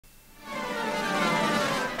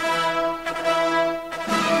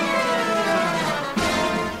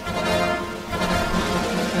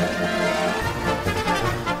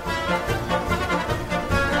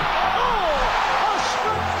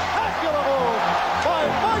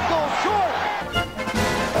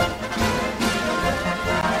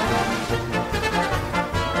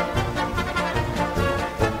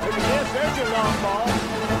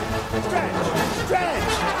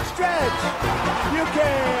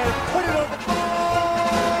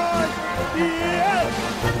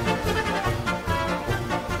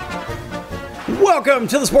Welcome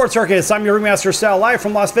to the Sports Circus. I'm your Ringmaster Sal, live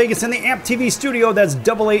from Las Vegas in the AMP TV studio. That's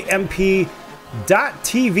AAMP.TV.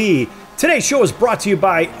 Today's show is brought to you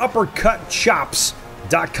by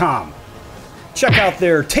UppercutChops.com. Check out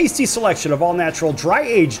their tasty selection of all-natural,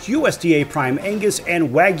 dry-aged USDA Prime Angus and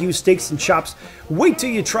Wagyu steaks and chops. Wait till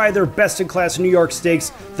you try their best-in-class New York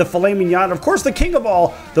steaks, the filet mignon, of course, the king of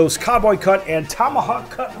all, those cowboy cut and tomahawk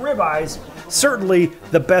cut ribeyes. Certainly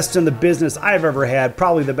the best in the business I've ever had,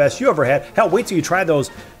 probably the best you ever had. Hell, wait till you try those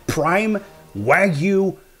Prime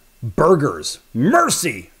Wagyu burgers.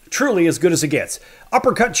 Mercy! Truly as good as it gets.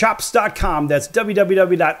 UppercutChops.com. That's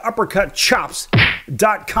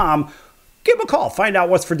www.uppercutchops.com. Give them a call. Find out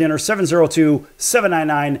what's for dinner.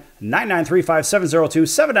 702-799-9935.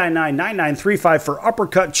 702-799-9935 for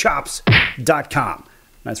UppercutChops.com.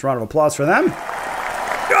 Nice round of applause for them.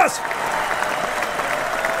 Yes!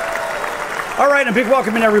 All right, and a big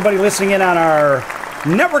welcome to everybody listening in on our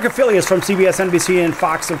network affiliates from CBS, NBC, and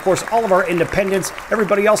Fox. Of course, all of our independents.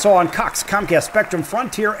 Everybody also on Cox, Comcast, Spectrum,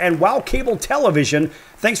 Frontier, and WOW Cable Television.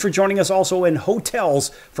 Thanks for joining us also in hotels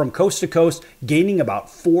from coast to coast, gaining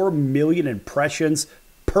about 4 million impressions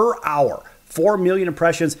per hour. 4 million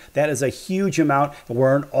impressions. That is a huge amount.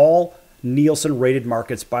 We're in all Nielsen-rated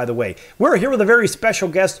markets, by the way. We're here with a very special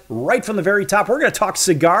guest right from the very top. We're going to talk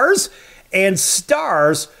cigars and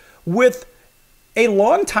stars with a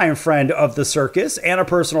longtime friend of the circus and a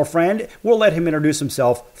personal friend. We'll let him introduce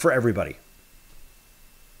himself for everybody.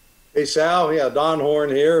 Hey, Sal. Yeah, Don Horn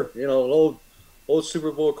here. You know, an old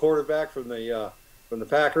Super Bowl quarterback from the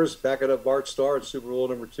Packers, backing up Bart Starr in Super Bowl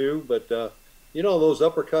 #2. But you know, those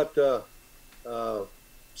uppercut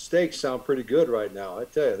steaks sound pretty good right now. I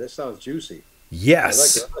tell you, this sounds juicy.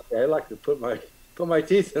 Yes. I like to put my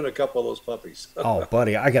teeth in a couple of those puppies. Oh,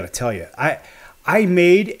 buddy, I got to tell you, I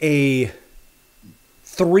made a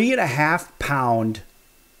 3.5 pound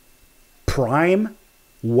prime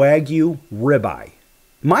Wagyu ribeye.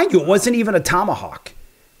 Mind you, it wasn't even a tomahawk.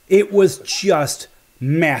 It was just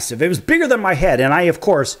massive. It was bigger than my head, and I, of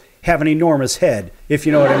course, have an enormous head, if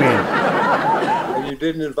you know what I mean. And you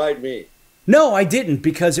didn't invite me. No, I didn't,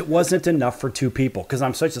 because it wasn't enough for 2 people, because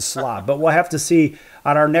I'm such a slob. But we'll have to see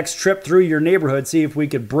on our next trip through your neighborhood, see if we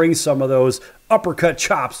could bring some of those uppercut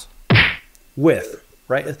chops with.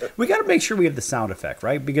 Right? We got to make sure we have the sound effect,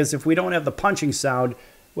 right? Because if we don't have the punching sound,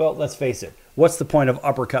 well, let's face it. What's the point of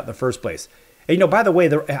uppercut in the first place? And, you know, by the way,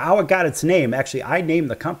 how it got its name, actually, I named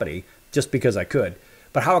the company just because I could.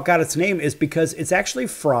 But how it got its name is because it's actually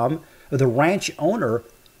from the ranch owner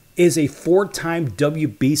is a 4-time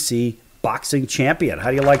WBC boxing champion. How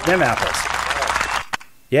do you like them apples?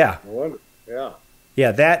 Yeah. Yeah.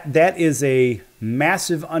 Yeah, that is a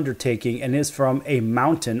massive undertaking and is from a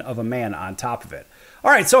mountain of a man on top of it. All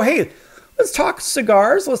right, so hey, let's talk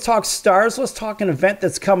cigars, let's talk stars, let's talk an event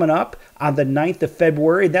that's coming up on the 9th of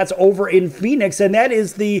February. That's over in Phoenix, and that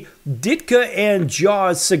is the Ditka and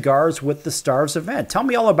Jaws Cigars with the Stars event. Tell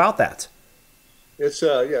me all about that. It's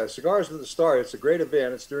Cigars with the Stars. It's a great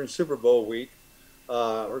event. It's during Super Bowl week.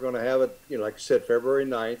 We're going to have it, you know, like I said, February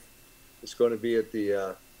 9th. It's going to be at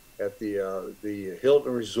the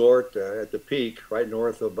Hilton Resort at the Peak, right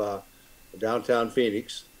north of downtown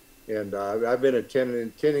Phoenix. And I've been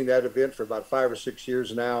attending that event for about 5 or 6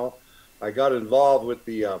 years now. I got involved with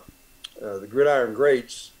the Gridiron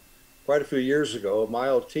Greats quite a few years ago. My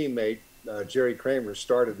old teammate, Jerry Kramer,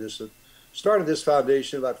 started this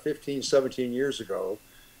foundation about 15, 17 years ago.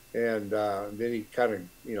 And then he kind of,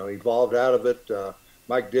 you know, evolved out of it.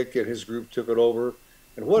 Mike Dick and his group took it over.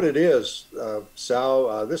 And what it is,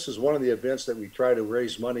 Sal, this is one of the events that we try to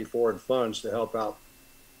raise money for and funds to help out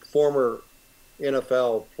former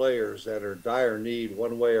NFL players that are dire need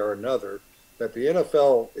one way or another, that the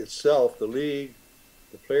NFL itself, the league,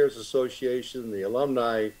 the Players Association, the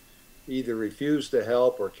alumni either refuse to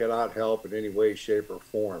help or cannot help in any way, shape, or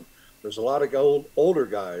form. There's a lot of older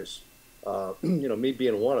guys, you know, me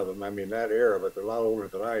being one of them, I mean, that era, but they're a lot older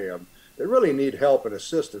than I am. They really need help and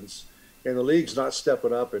assistance, and the league's not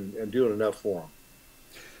stepping up and doing enough for them.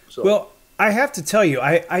 So, well, I have to tell you,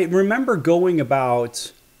 I remember going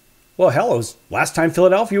about... Well, hell, it was last time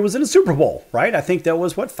Philadelphia was in a Super Bowl, right? I think that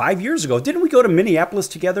was, 5 years ago? Didn't we go to Minneapolis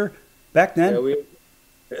together back then? Yeah,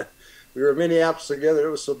 we were in Minneapolis together.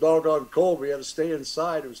 It was so doggone cold. We had to stay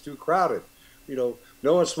inside. It was too crowded. You know,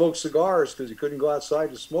 no one smoked cigars because you couldn't go outside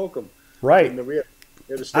to smoke them. Right. And we had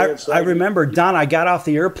to stay inside. I remember, Don, I got off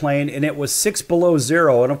the airplane, and it was 6 below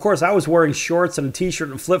zero. And, of course, I was wearing shorts and a T-shirt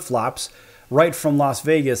and flip-flops right from Las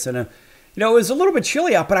Vegas. And you know, it was a little bit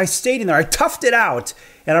chilly out, but I stayed in there. I toughed it out,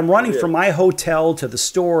 and I'm running from my hotel to the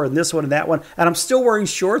store and this one and that one, and I'm still wearing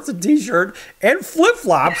shorts, a T-shirt, and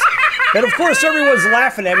flip-flops And of course, everyone's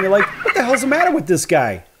laughing at me like, what the hell's the matter with this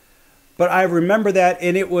guy? But I remember that,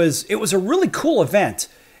 and it was a really cool event.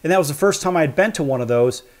 And that was the first time I'd been to one of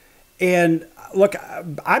those. And look,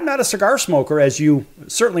 I'm not a cigar smoker, as you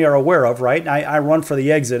certainly are aware of, right? I run for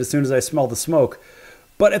the exit as soon as I smell the smoke.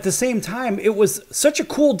 But at the same time, it was such a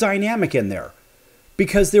cool dynamic in there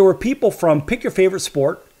because there were people from pick your favorite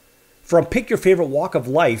sport, from pick your favorite walk of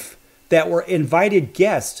life that were invited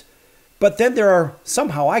guests. But then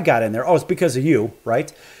somehow I got in there. Oh, it's because of you,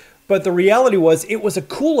 right? But the reality was it was a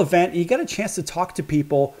cool event. You got a chance to talk to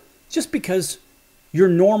people just because you're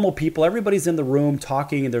normal people. Everybody's in the room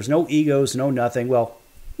talking and there's no egos, no nothing. Well,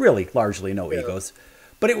 really, largely no egos.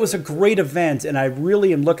 But it was a great event, and I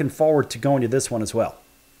really am looking forward to going to this one as well.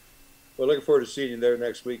 Well, looking forward to seeing you there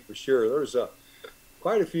next week for sure. There's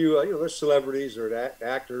quite a few, there's celebrities or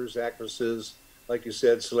actors, actresses, like you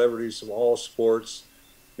said, celebrities from all sports,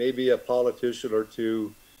 maybe a politician or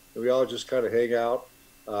two. And we all just kind of hang out,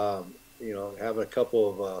 having a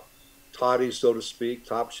couple of toddies, so to speak,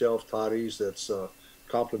 top shelf toddies that's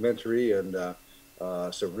complimentary and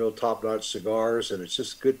some real top-notch cigars. And it's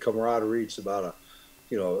just good camaraderie. It's about a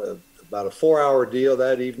 4-hour deal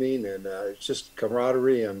that evening, and it's just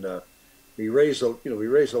camaraderie, and we raise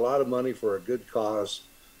a lot of money for a good cause.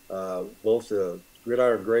 Both the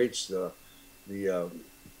Gridiron Greats, the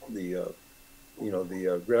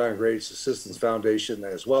Gridiron Greats Assistance Foundation,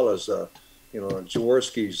 as well as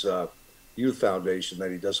Jaworski's Youth Foundation,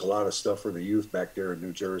 that he does a lot of stuff for the youth back there in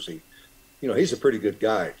New Jersey. He's a pretty good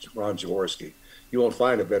guy, Ron Jaworski. You won't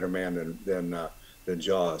find a better man than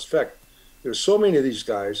Jaws. In fact, there's so many of these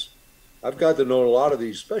guys. I've got to know a lot of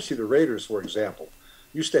these, especially the Raiders, for example.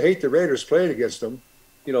 Used to hate the Raiders playing against them,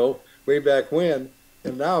 way back when.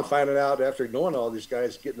 And now I'm finding out after knowing all these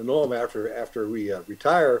guys, getting to know them after we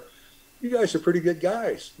retire, you guys are pretty good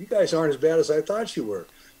guys. You guys aren't as bad as I thought you were.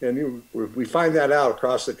 And we find that out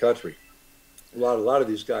across the country. A lot of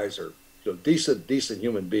these guys are decent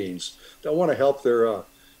human beings that want to help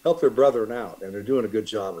their brethren out, and they're doing a good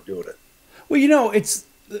job of doing it. Well, it's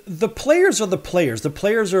the players are the players. The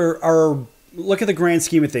players are look at the grand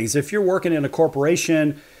scheme of things. If you're working in a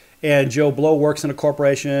corporation and Joe Blow works in a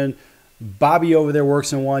corporation, Bobby over there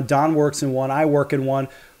works in one, Don works in one, I work in one,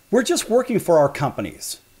 we're just working for our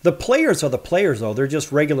companies. The players are the players, though. They're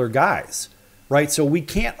just regular guys, right? So we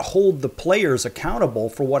can't hold the players accountable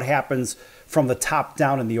for what happens from the top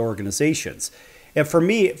down in the organizations. And for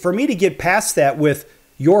me to get past that with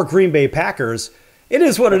your Green Bay Packers, it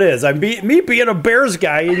is what it is. Me being a Bears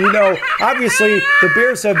guy, and obviously the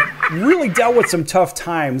Bears have really dealt with some tough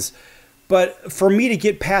times. But for me to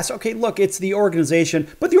get past, okay, look, it's the organization.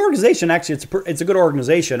 But the organization, actually, it's a good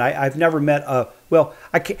organization. I've never met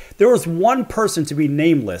there was one person, to be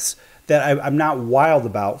nameless, that I'm not wild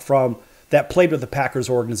about that played with the Packers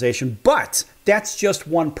organization. But that's just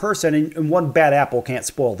one person, and one bad apple can't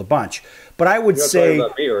spoil the bunch. But I would say,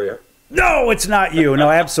 about me, are you? No, it's not you. No,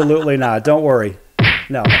 absolutely not. Don't worry.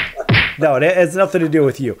 No, it has nothing to do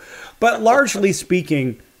with you. But largely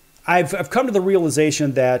speaking, I've come to the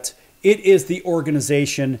realization that it is the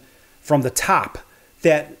organization from the top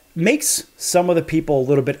that makes some of the people a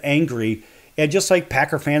little bit angry. And just like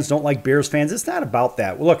Packer fans don't like Bears fans, it's not about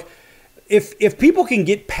that. Well, look, if people can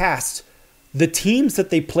get past the teams that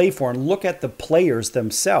they play for and look at the players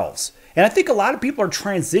themselves, and I think a lot of people are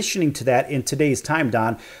transitioning to that in today's time,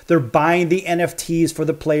 Don. They're buying the NFTs for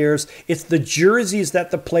the players. It's the jerseys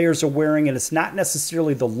that the players are wearing, and it's not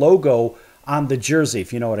necessarily the logo on the jersey,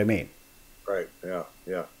 if you know what I mean. Right, yeah.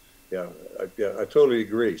 I totally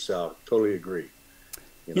agree, Sal. Totally agree.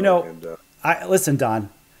 Listen, Don,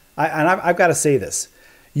 I've got to say this.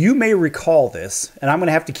 You may recall this, and I'm going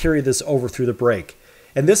to have to carry this over through the break.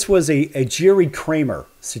 And this was a Jerry Kramer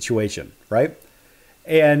situation, right?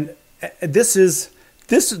 And this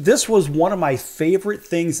was one of my favorite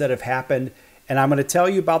things that have happened, and I'm going to tell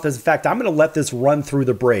you about this. In fact, I'm going to let this run through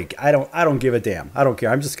the break. I don't give a damn. I don't care.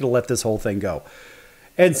 I'm just going to let this whole thing go.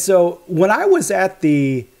 And so when I was at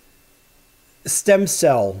the stem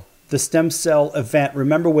cell event,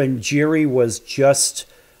 remember when Jerry was just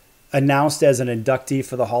announced as an inductee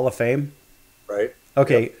for the Hall of Fame? Right.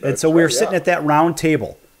 Okay. Yep, and so we were sitting at that round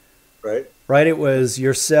table. Right. Right. It was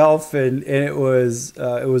yourself and it was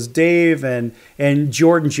Dave and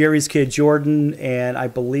Jordan, Jerry's kid Jordan, and I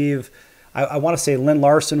believe I want to say Lynn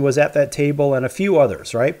Larson was at that table and a few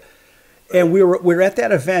others, right? And we were at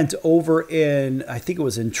that event over in, I think it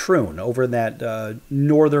was in Troon, over in that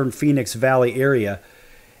northern Phoenix Valley area.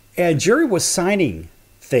 And Jerry was signing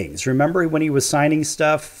things. Remember when he was signing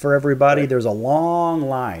stuff for everybody? Right. There's a long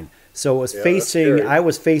line. So it was I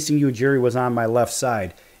was facing you, Jerry was on my left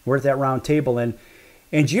side. We're at that round table, and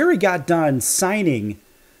And Jerry got done signing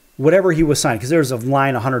whatever he was signing, because there was a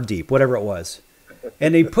line 100 deep, whatever it was.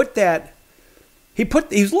 And he put that, he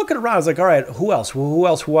was looking around. I was like, all right, who else? Who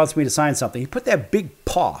else who wants me to sign something? He put that big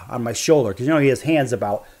paw on my shoulder, because, he has hands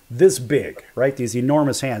about this big, right? These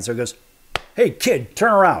enormous hands. So he goes, hey, kid,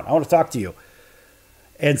 turn around. I want to talk to you.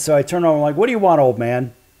 And so I turned around, I'm like, what do you want, old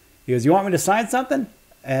man? He goes, you want me to sign something?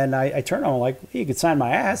 And I turned around, I'm like, hey, you can sign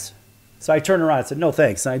my ass. So I turned around. I said, no,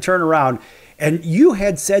 thanks. And I turned around, and you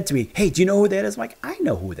had said to me, hey, do you know who that is? I'm like, I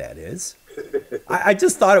know who that is. I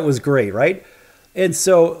just thought it was great, right? And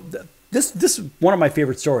so this is one of my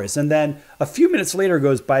favorite stories. And then a few minutes later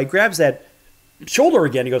goes by, grabs that shoulder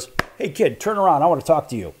again. He goes, hey, kid, turn around. I want to talk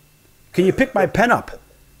to you. Can you pick my pen up?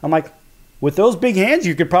 I'm like, with those big hands,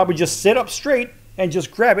 you could probably just sit up straight and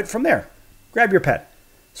just grab it from there. Grab your pen.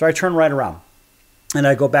 So I turn right around, and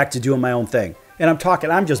I go back to doing my own thing. And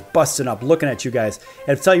I'm just busting up, looking at you guys.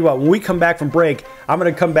 And I'll tell you what, when we come back from break, I'm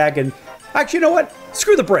going to come back and, actually, you know what?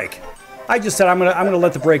 Screw the break. I just said I'm gonna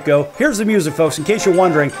let the break go. Here's the music, folks. In case you're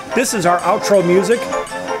wondering, this is our outro music.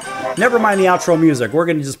 Never mind the outro music. We're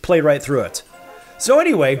going to just play right through it. So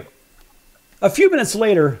anyway, a few minutes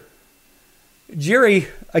later, Jerry,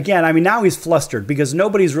 again, now he's flustered because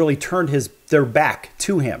nobody's really turned their back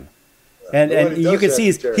to him. And you can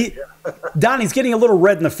see Donnie's getting a little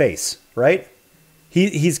red in the face, right?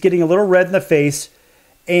 He's getting a little red in the face,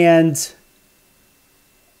 and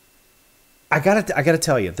I gotta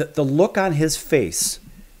tell you, the look on his face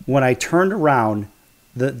when I turned around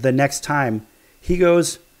the next time, he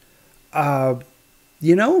goes, I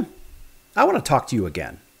want to talk to you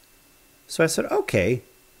again. So I said, okay,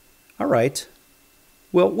 all right.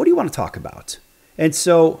 Well, what do you want to talk about? And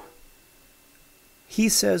so he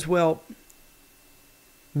says, well,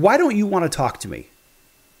 why don't you want to talk to me?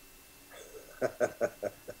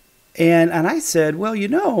 And I said, well,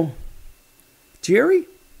 Jerry,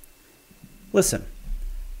 listen,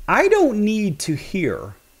 I don't need to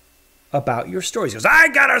hear about your stories. He goes, I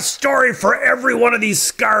got a story for every one of these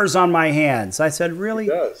scars on my hands. I said, really? He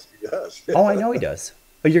does. Oh, I know he does.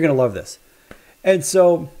 Oh, you're going to love this. And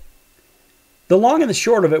so the long and the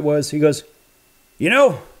short of it was, he goes,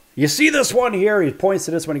 you see this one here? He points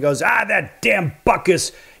to this one. He goes, that damn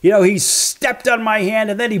Buckus. He stepped on my hand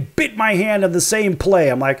and then he bit my hand in the same play.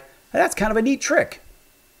 I'm like, that's kind of a neat trick.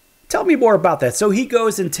 Tell me more about that. So he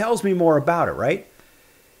goes and tells me more about it, right?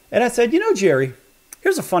 And I said, Jerry,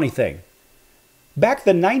 here's a funny thing. Back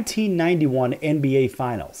the 1991 NBA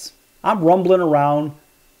Finals, I'm rumbling around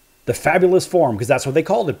the Fabulous Forum, because that's what they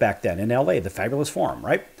called it back then in LA, the Fabulous Forum,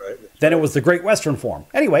 right? Right. Then it was the Great Western Forum.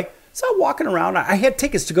 Anyway, so I'm walking around. I had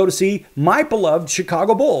tickets to go to see my beloved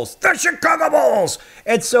Chicago Bulls, the Chicago Bulls.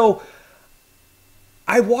 And so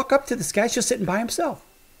I walk up to this guy just sitting by himself.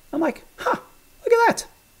 I'm like, look at that.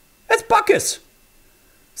 That's Buckus.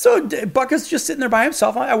 So Buckus just sitting there by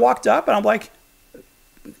himself. I walked up and I'm like,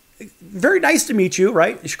 very nice to meet you,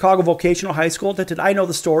 right? Chicago Vocational High School. I know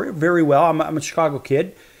the story very well. I'm a Chicago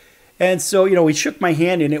kid. And so, he shook my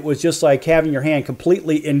hand, and it was just like having your hand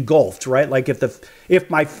completely engulfed, right? Like if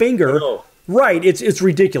my finger, right, it's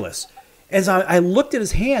ridiculous. As I looked at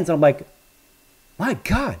his hands, I'm like, my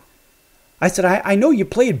God. I said, I know you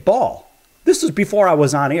played ball. This was before I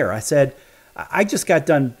was on air. I said, I just got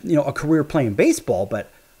done, a career playing baseball, but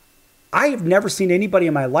I have never seen anybody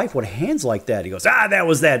in my life with hands like that. He goes, that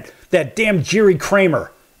was that damn Jerry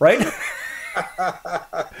Kramer, right?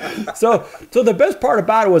 So the best part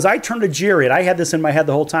about it was I turned to Jerry, and I had this in my head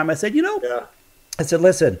the whole time. I said, I said,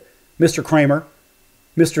 listen, Mr. Kramer,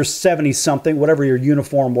 Mr. 70-something, whatever your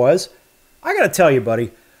uniform was, I got to tell you,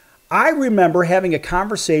 buddy, I remember having a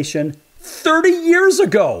conversation 30 years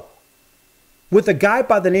ago with a guy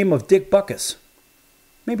by the name of Dick Buckus,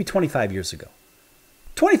 maybe 25 years ago.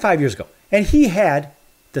 25 years ago. And he had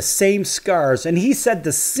the same scars, and he said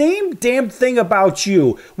the same damn thing about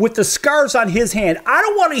you with the scars on his hand. I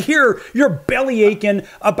don't want to hear your belly aching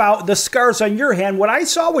about the scars on your hand when I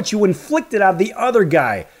saw what you inflicted on the other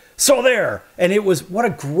guy. So there. And it was, what a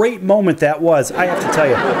great moment that was, I have to tell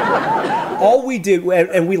you. All we did,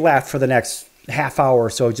 and we laughed for the next half hour or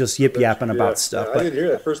so, just yip-yapping about stuff. I didn't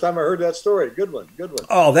hear that. First time I heard that story. Good one.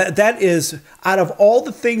 Oh, that is, out of all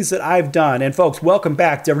the things that I've done, and folks, welcome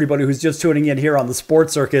back to everybody who's just tuning in here on the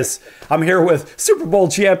Sports Circus. I'm here with Super Bowl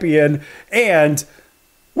champion, and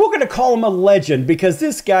we're going to call him a legend because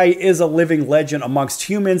this guy is a living legend amongst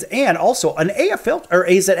humans, and also an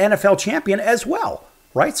he's an NFL champion as well,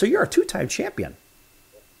 right? So you're a two-time champion,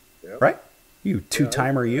 right? You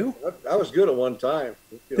two-timer, you? I was good at one time.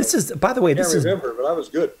 This is, by the way, I can't remember, but I was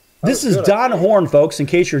good. This is Don Horn, folks, in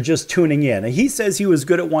case you're just tuning in. And he says he was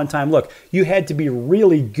good at one time. Look, you had to be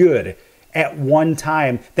really good at one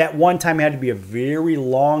time. That one time had to be a very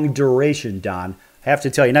long duration, Don. I have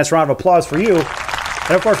to tell you. Nice round of applause for you.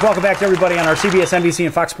 And, of course, welcome back to everybody on our CBS, NBC,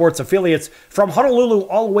 and Fox Sports affiliates. From Honolulu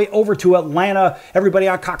all the way over to Atlanta, everybody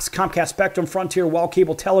on Cox, Comcast, Spectrum, Frontier, Wall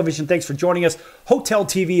Cable Television, thanks for joining us. Hotel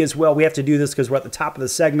TV as well. We have to do this because we're at the top of the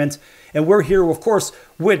segment. And we're here, of course,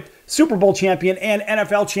 with Super Bowl champion and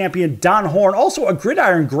NFL champion Don Horn, also a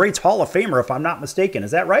Gridiron Greats Hall of Famer, if I'm not mistaken.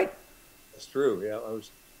 Is that right? That's true, yeah.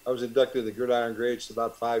 I was inducted to the Gridiron Greats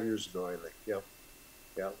about 5 years ago, I think.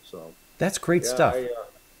 Yeah. So that's great stuff.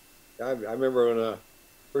 I remember when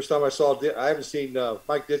first time I saw I haven't seen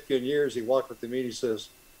Mike Ditka in years. He walked up to me and he says,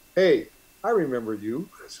 "Hey, I remember you."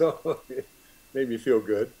 So it made me feel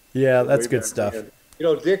good. Yeah, that's good stuff. And, you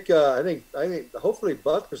know, Dick, I think hopefully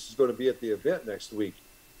Butkus is going to be at the event next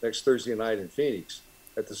Thursday night in Phoenix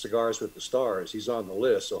at the Cigars with the Stars. He's on the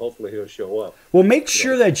list, so hopefully he'll show up. Well, make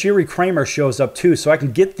sure that Jerry Kramer shows up too, so I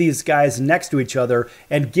can get these guys next to each other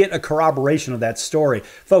and get a corroboration of that story.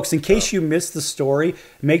 Folks, in case you missed the story,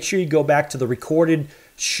 make sure you go back to the recorded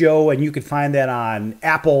show, and you can find that on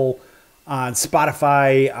Apple, on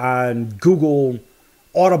Spotify, on Google,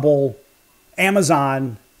 Audible,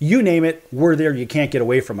 Amazon, you name it, we're there. You can't get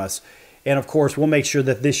away from us. And, of course, we'll make sure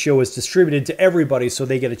that this show is distributed to everybody so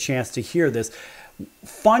they get a chance to hear this.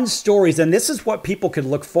 Fun stories, and this is what people can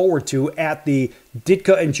look forward to at the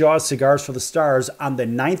Ditka and Jaws Cigars for the Stars on the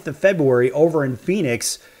 9th of February over in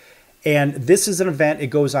Phoenix. And this is an event. It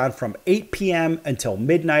goes on from 8 p.m. until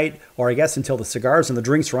midnight, or I guess until the cigars and the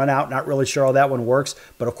drinks run out. Not really sure how that one works.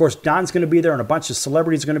 But, of course, Don's going to be there, and a bunch of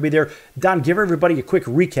celebrities are going to be there. Don, give everybody a quick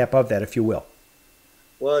recap of that, if you will.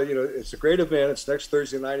 Well, you know, it's a great event. It's next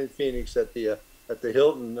Thursday night in Phoenix at the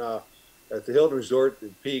Hilton Resort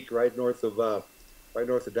in Peak, right north of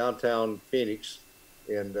downtown Phoenix,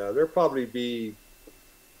 and there'll probably be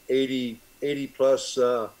 80 plus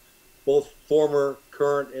both former,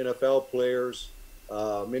 current NFL players,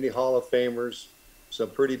 many Hall of Famers,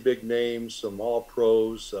 some pretty big names, some All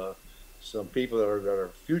Pros, some people that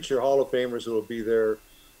are future Hall of Famers that will be there.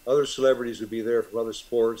 Other celebrities will be there from other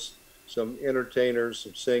sports. Some entertainers,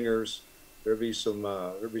 some singers. There'll be some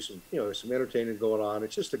some entertaining going on.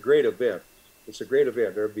 It's just a great event. It's a great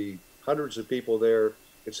event. There'll be hundreds of people there.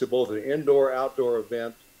 It's both an indoor, outdoor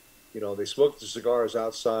event. You know, they smoke the cigars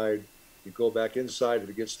outside. You go back inside if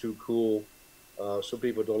it gets too cool. Some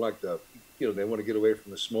people don't like they want to get away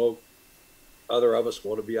from the smoke. Other of us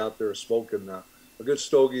want to be out there smoking a good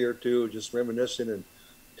stogie or two, just reminiscing and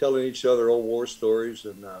telling each other old war stories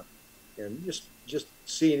and just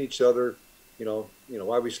seeing each other, you know,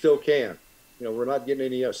 while we still can. You know, we're not getting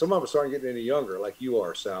any, some of us aren't getting any younger like you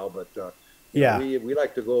are, Sal, but yeah, we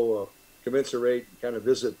like to go commensurate and kind of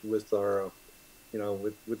visit with our,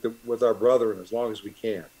 with our brother, and as long as we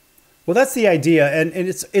can. Well, that's the idea, and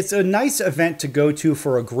it's a nice event to go to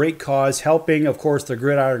for a great cause, helping, of course, the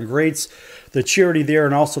Gridiron Greats, the charity there,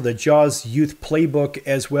 and also the Jaws Youth Playbook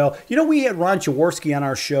as well. You know, we had Ron Jaworski on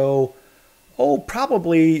our show,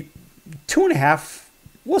 probably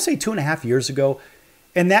 2.5 years ago,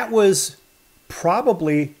 and that was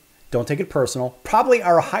probably, don't take it personal, probably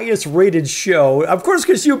our highest rated show. Of course,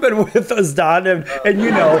 because you've been with us, Don, and you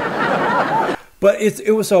know. But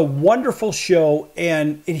it was a wonderful show,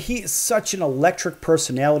 and he is such an electric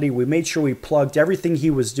personality. We made sure we plugged everything he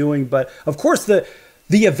was doing. But, of course, the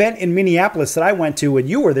event in Minneapolis that I went to, and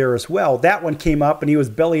you were there as well, that one came up, and he was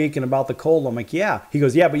belly aching about the cold. I'm like, yeah. He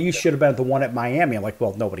goes, yeah, but you should have been at the one at Miami. I'm like,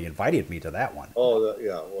 well, nobody invited me to that one.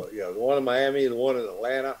 The one in Miami, the one in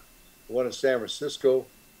Atlanta, the one in San Francisco,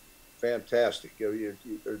 fantastic.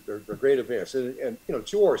 They're great events. And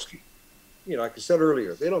Jaworski. Like I said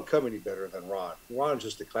earlier, they don't come any better than Ron. Ron's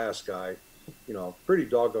just a class guy, pretty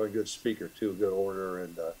doggone good speaker too, good orator,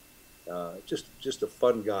 and just a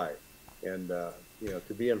fun guy. And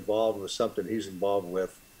to be involved with something he's involved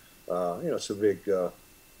with, it's a big,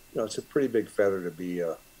 it's a pretty big feather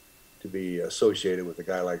to be associated with a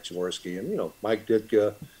guy like Jaworski, and Mike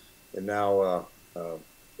Ditka, and now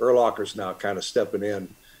Urlacher's now kind of stepping in,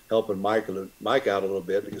 helping Mike out a little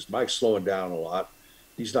bit because Mike's slowing down a lot.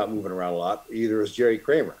 He's not moving around a lot. Either is Jerry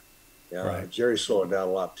Kramer. Right. Jerry's slowing down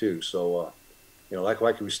a lot too. So, like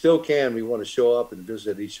we still can. We want to show up and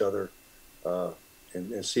visit each other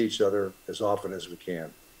and see each other as often as we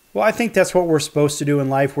can. Well, I think that's what we're supposed to do in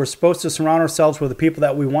life. We're supposed to surround ourselves with the people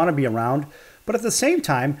that we want to be around. But at the same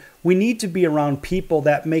time, we need to be around people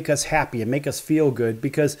that make us happy and make us feel good,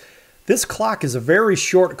 because this clock is a very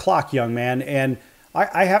short clock, young man. And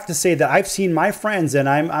I have to say that I've seen my friends, and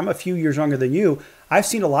I'm a few years younger than you, I've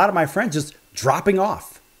seen a lot of my friends just dropping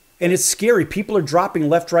off. And it's scary. People are dropping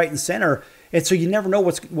left, right, and center. And so you never know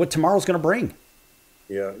what tomorrow's going to bring.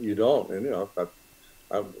 Yeah, you don't. And,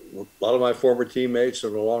 a lot of my former teammates are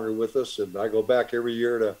no longer with us, and I go back every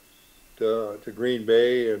year to Green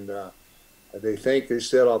Bay, and they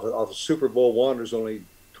said off of Super Bowl one, there's only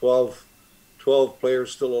 12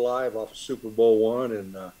 players still alive off of Super Bowl one,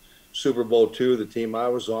 and Super Bowl two, the team I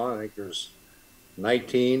was on, I think there's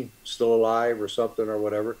 19 still alive or something or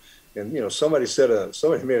whatever. And somebody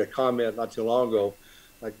made a comment not too long ago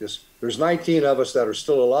like this: there's 19 of us that are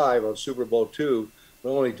still alive on Super Bowl two, but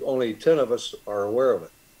only 10 of us are aware of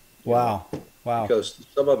it. Wow. Wow. Because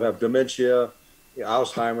some of them have dementia,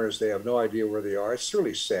 Alzheimer's, they have no idea where they are. It's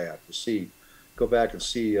really sad to go back and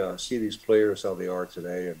see these players, how they are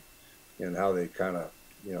today, and how they kind of,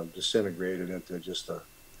 disintegrated into just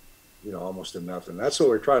almost a nothing. That's what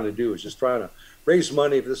we're trying to do, is just trying to raise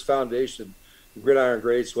money for this foundation, Gridiron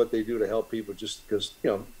Greats, what they do to help people, just because,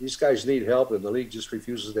 these guys need help and the league just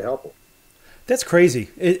refuses to help them. That's crazy.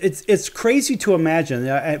 It's crazy to imagine.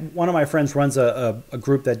 One of my friends runs a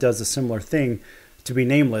group that does a similar thing, to be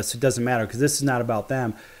nameless. It doesn't matter because this is not about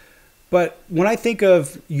them. But when I think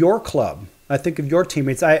of your club, I think of your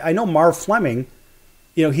teammates. I know Marv Fleming,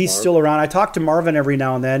 he's still around. I talk to Marvin every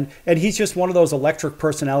now and then, and he's just one of those electric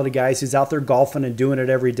personality guys. He's out there golfing and doing it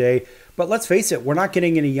every day. But let's face it, we're not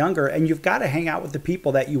getting any younger, and you've got to hang out with the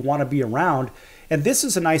people that you want to be around. And this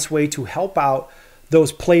is a nice way to help out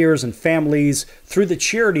those players and families through the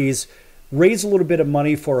charities, raise a little bit of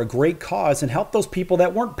money for a great cause and help those people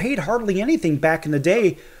that weren't paid hardly anything back in the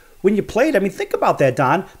day when you played. I mean, think about that,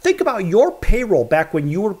 Don. Think about your payroll back when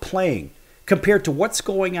you were playing compared to what's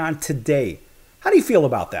going on today. How do you feel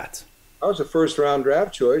about that? I was a first-round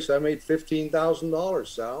draft choice. I made $15,000,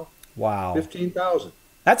 Sal. Wow. $15,000.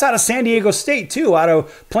 That's out of San Diego State, too, out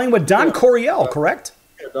of playing with Don Coryell, correct?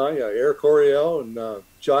 Eric Coryell, and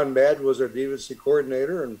John Madden was our defensive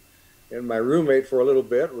coordinator, and my roommate for a little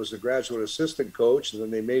bit was a graduate assistant coach, and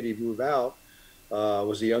then they made him move out,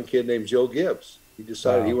 was a young kid named Joe Gibbs. He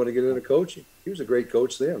decided he wanted to get into coaching. He was a great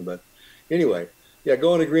coach then. But anyway,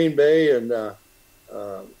 going to Green Bay, and,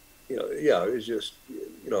 it was just,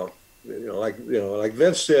 like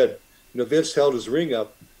Vince said, Vince held his ring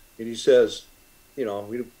up, and he says,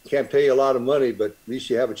 we can't pay you a lot of money, but at least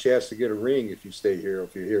you have a chance to get a ring if you stay here,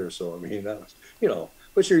 if you're here. So, I mean, that was,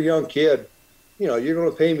 but you're a young kid, you're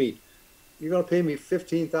going to pay me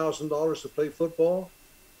 $15,000 to play football.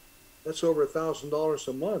 That's over $1,000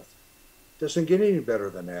 a month. Doesn't get any better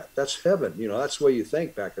than that. That's heaven. That's the way you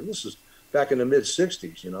think back. And this is back in the mid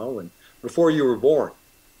 '60s, and before you were born.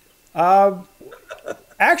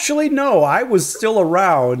 Actually, no, I was still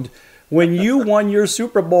around when you won your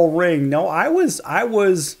Super Bowl ring. No, I was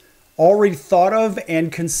already thought of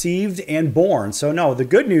and conceived and born. So no, the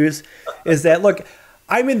good news is that, look,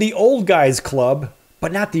 I'm in the old guys club,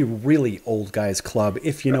 but not the really old guys club,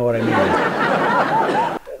 if you know what I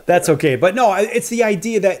mean. That's okay. But no, it's the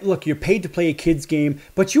idea that, look, you're paid to play a kid's game,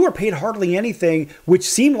 but you were paid hardly anything, which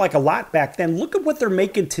seemed like a lot back then. Look at what they're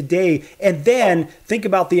making today. And then think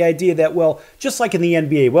about the idea that, well, just like in the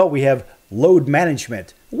NBA, we have load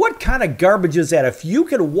management. What kind of garbage is that? If you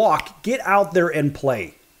can walk, get out there and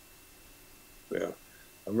play. Yeah.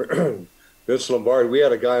 Vince Lombardi, we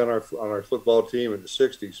had a guy on our football team in the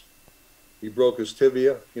 60s. He broke his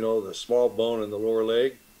tibia, the small bone in the lower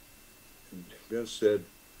leg. And Vince said,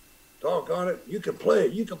 "Doggone it, you can play.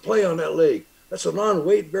 You can play on that leg. That's a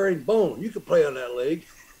non-weight bearing bone. You can play on that leg."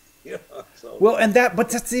 Well, but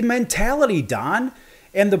that's the mentality, Don.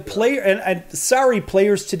 And the player, and sorry,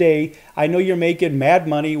 players today, I know you're making mad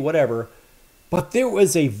money, whatever, but there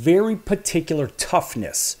was a very particular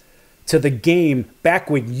toughness to the game back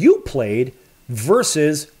when you played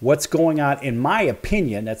versus what's going on, in my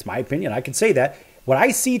opinion. That's my opinion. I can say that. What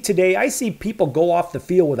I see today, I see people go off the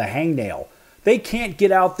field with a hangnail. They can't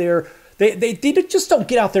get out there. They just don't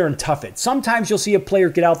get out there and tough it. Sometimes you'll see a player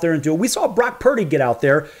get out there and do it. We saw Brock Purdy get out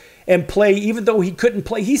there and play. Even though he couldn't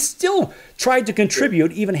play, he still tried to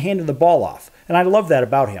contribute, even handing the ball off. And I love that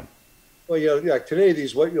about him. Well, today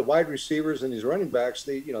these wide receivers and these running backs,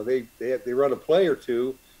 they run a play or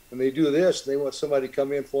two, and they do this, and they want somebody to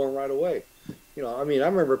come in for them right away. I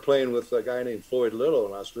remember playing with a guy named Floyd Little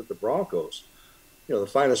when I was with the Broncos. The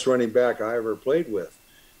finest running back I ever played with,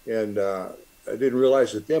 and I didn't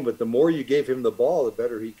realize it then, but the more you gave him the ball, the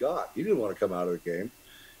better he got. He didn't want to come out of the game.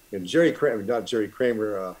 And Jim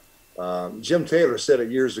Taylor said it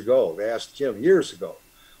years ago. They asked Jim years ago,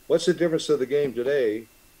 "What's the difference of the game today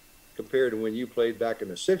compared to when you played back in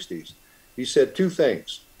the 60s?" He said two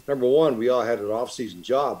things. Number one, we all had an off-season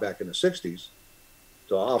job back in the 60s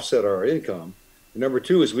to offset our income. And number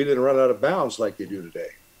two is we didn't run out of bounds like you do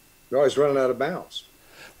today. You're always running out of bounds.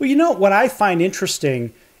 Well, what I find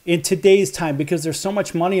interesting in today's time, because there's so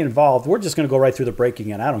much money involved, we're just going to go right through the break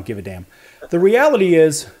again. I don't give a damn. The reality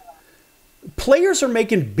is players are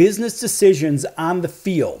making business decisions on the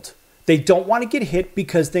field. They don't want to get hit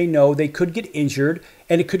because they know they could get injured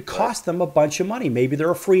and it could cost them a bunch of money. Maybe they're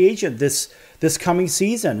a free agent this coming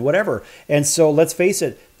season, whatever. And so let's face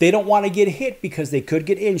it, they don't want to get hit because they could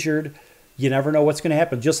get injured. You never know what's going to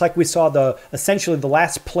happen. Just like we saw essentially the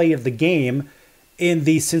last play of the game in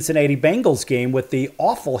the Cincinnati Bengals game with the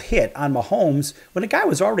awful hit on Mahomes when the guy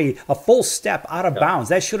was already a full step out of bounds.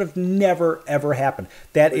 That should have never, ever happened.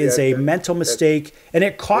 That is a mental mistake, and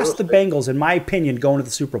it cost the Bengals, in my opinion, going to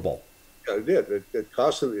the Super Bowl. Yeah, it did. It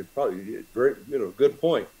cost them. It probably very, good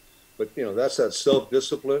point. But that's that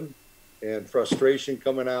self-discipline and frustration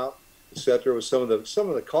coming out, etc. With some of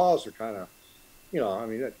the calls are kind of,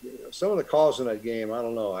 some of the calls in that game. I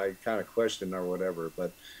don't know. I kind of question or whatever,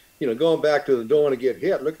 but. Going back to the don't want to get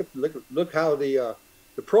hit. Look how the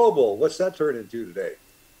Pro Bowl. What's that turned into today?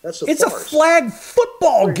 It's a flag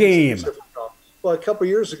football game. Well, a couple of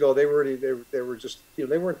years ago they were just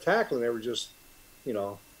they weren't tackling. They were just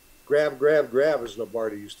grab, as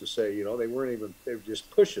Lombardi used to say. They were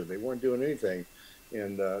just pushing. They weren't doing anything,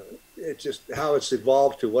 and it's just how it's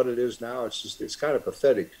evolved to what it is now. It's kind of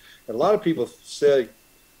pathetic. And a lot of people say,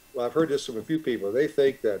 well, I've heard this from a few people. They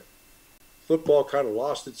think that football kind of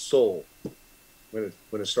lost its soul when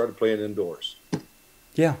it started playing indoors.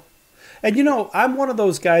 Yeah. And, I'm one of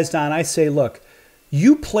those guys, Don. I say, look,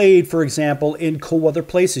 you played, for example, in cold weather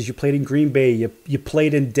places. You played in Green Bay. You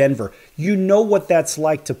played in Denver. You know what that's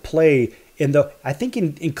like to play I think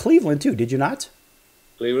in Cleveland, too. Did you not?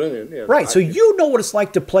 Cleveland, yeah. Right. So you know what it's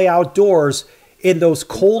like to play outdoors in those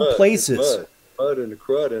cold places. Mud and the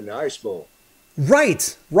crud and the ice bowl.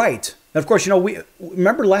 Right. And of course, we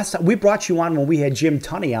remember last time we brought you on when we had Jim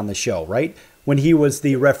Tunney on the show, right? When he was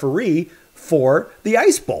the referee for the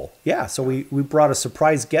Ice Bowl. Yeah, so we brought a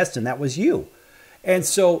surprise guest, and that was you. And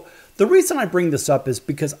so the reason I bring this up is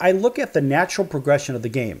because I look at the natural progression of the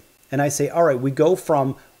game, and I say, all right, we go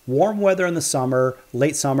from warm weather in the summer,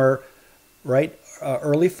 late summer, right,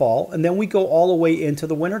 early fall, and then we go all the way into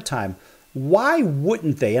the wintertime. Why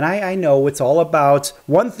wouldn't they? And I know it's all about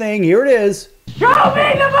one thing. Here it is. Show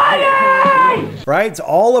me the money! Right? It's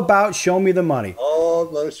all about show me the money.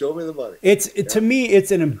 Oh, show me the money. To me,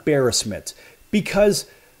 it's an embarrassment because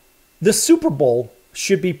the Super Bowl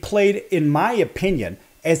should be played, in my opinion,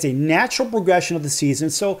 as a natural progression of the season.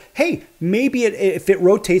 So, hey, maybe if it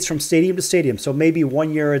rotates from stadium to stadium, so maybe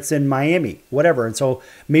one year it's in Miami, whatever, and so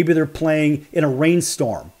maybe they're playing in a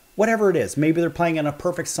rainstorm. Whatever it is, maybe they're playing on a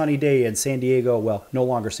perfect sunny day in San Diego. Well, no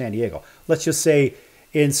longer San Diego. Let's just say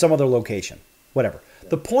in some other location, whatever.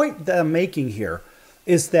 The point that I'm making here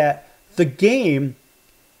is that the game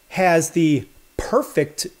has the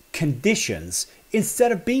perfect conditions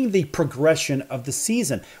instead of being the progression of the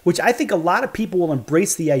season, which I think a lot of people will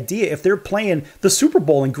embrace the idea if they're playing the Super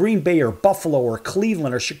Bowl in Green Bay or Buffalo or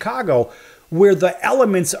Cleveland or Chicago, where the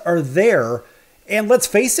elements are there. And let's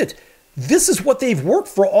face it, this is what they've worked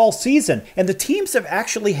for all season. And the teams have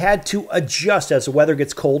actually had to adjust as the weather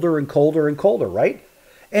gets colder and colder and colder, right?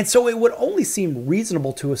 And so it would only seem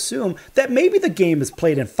reasonable to assume that maybe the game is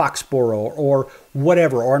played in Foxborough or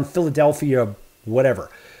whatever, or in Philadelphia, whatever.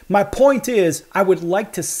 My point is, I would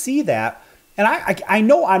like to see that. And I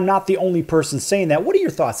know I'm not the only person saying that. What are your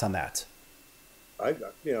thoughts on that? I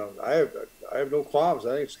have no qualms.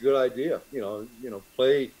 I think it's a good idea.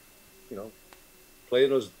 Play in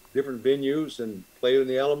those different venues and play in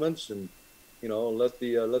the elements, and let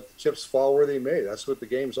the chips fall where they may. That's what the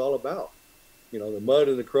game's all about. The mud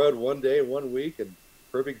and the crud one day, 1 week, and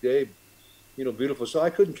perfect day, beautiful. So I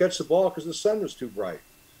couldn't catch the ball because the sun was too bright.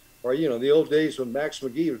 Or the old days when Max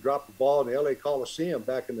McGee would drop the ball in the LA Coliseum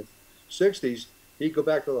back in the 60s, he'd go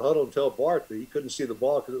back to the huddle and tell Bart that he couldn't see the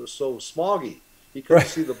ball because it was so smoggy. He couldn't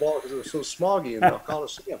see the ball because it was so smoggy in the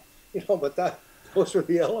Coliseum. But those are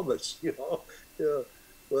the elements.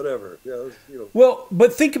 Whatever. Well,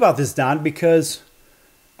 but think about this, Don, because,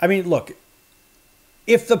 look,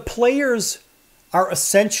 if the players are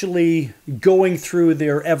essentially going through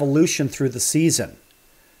their evolution through the season,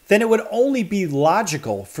 then it would only be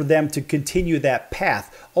logical for them to continue that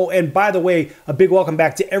path. Oh, and by the way, a big welcome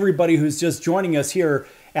back to everybody who's just joining us here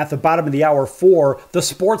at the bottom of the hour for the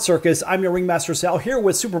Sports Circus. I'm your Ringmaster Sal, here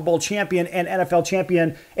with Super Bowl champion and NFL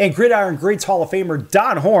champion and Gridiron Greats Hall of Famer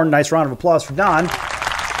Don Horn. Nice round of applause for Don.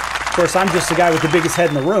 Of course, I'm just the guy with the biggest head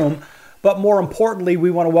in the room. But more importantly,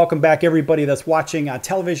 we want to welcome back everybody that's watching on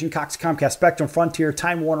television, Cox, Comcast, Spectrum, Frontier,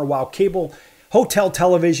 Time Warner, Wow Cable, hotel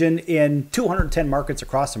television in 210 markets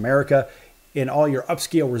across America, in all your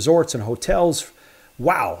upscale resorts and hotels.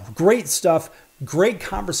 Wow, great stuff. Great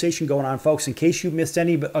conversation going on, folks. In case you missed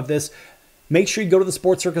any of this, make sure you go to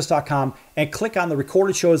thesportscircus.com and click on the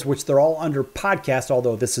recorded shows, which they're all under podcast,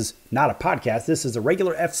 although this is not a podcast. This is a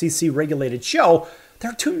regular FCC-regulated show.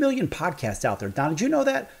 There are 2 million podcasts out there. Don, did you know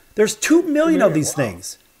that? There's 2 million of these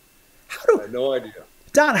things. I had no idea.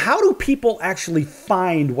 Don, how do people actually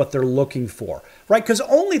find what they're looking for, right? Because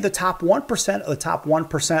only the top 1% of the top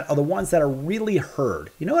 1% are the ones that are really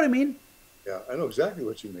heard. You know what I mean? Yeah, I know exactly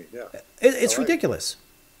what you mean, yeah. It's ridiculous.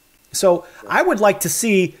 So I would like to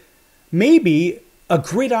see maybe a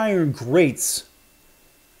Gridiron Greats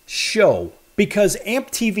show, because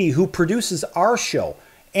AMP TV, who produces our show,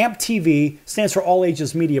 AMP TV stands for All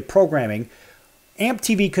Ages Media Programming. AMP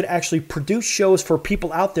TV could actually produce shows for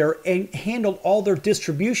people out there and handle all their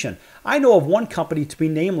distribution. I know of one company, to be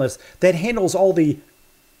nameless, that handles all the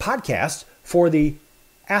podcasts for the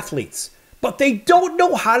athletes, but they don't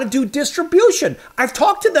know how to do distribution. I've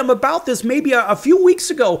talked to them about this maybe a few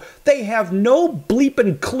weeks ago. They have no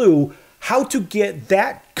bleeping clue how to get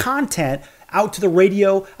that content out to the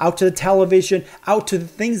radio, out to the television, out to the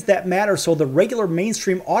things that matter, so the regular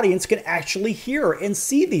mainstream audience can actually hear and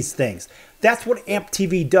see these things. That's what AMP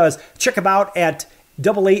TV does. Check them out at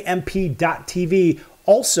aamp.tv.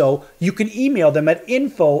 Also, you can email them at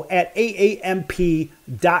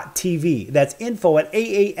info@aamp.tv. That's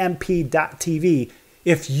info@aamp.tv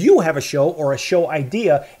if you have a show or a show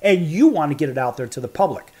idea and you want to get it out there to the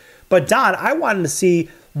public. But Don, I wanted to see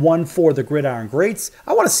one for the Gridiron Greats.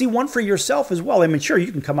 I want to see one for yourself as well. I mean, sure,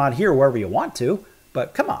 you can come on here wherever you want to,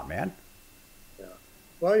 but come on, man. Yeah.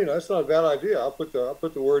 Well, you know, it's not a bad idea. I'll put the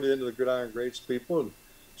word into the Gridiron Greats people and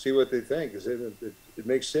see what they think. Because it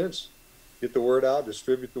makes sense. Get the word out,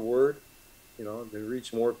 distribute the word, you know, and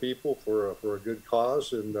reach more people for a good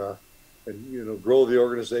cause, and you know, grow the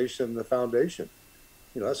organization and the foundation.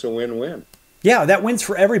 You know, that's a win-win. Yeah, that wins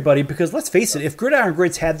for everybody, because let's face it, if Gridiron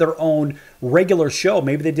Greats had their own regular show,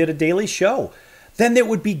 maybe they did a daily show, then there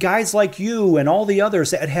would be guys like you and all the others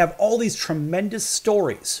that have all these tremendous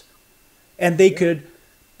stories. And they could,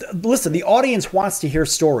 listen, the audience wants to hear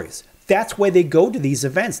stories. That's why they go to these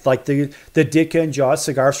events, like the Ditka and Jaws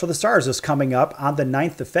Cigars for the Stars is coming up on the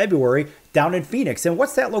 9th of February down in Phoenix. And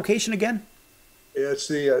what's that location again?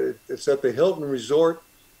 It's at the Hilton Resort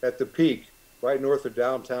at the Peak, right north of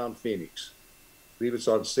downtown Phoenix. I believe it's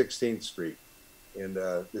on 16th Street, and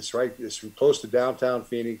it's close to downtown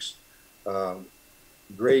Phoenix.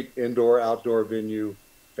 Great indoor-outdoor venue,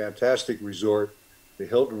 fantastic resort, the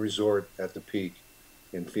Hilton Resort at the Peak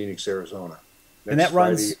in Phoenix, Arizona. And that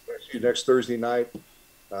runs next Thursday night,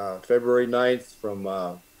 February 9th, from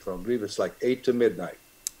I believe it's like 8 to midnight.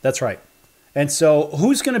 That's right. And so,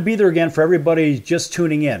 who's going to be there again for everybody just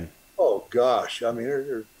tuning in? Oh gosh, I mean, there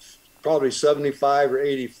are probably 75 or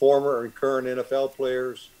 80 former and current NFL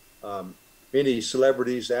players, many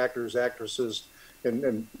celebrities, actors, actresses,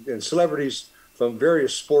 and celebrities from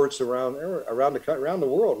various sports around the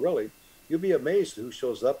world. Really, you'll be amazed who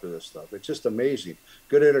shows up to this stuff. It's just amazing.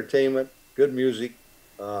 Good entertainment, good music.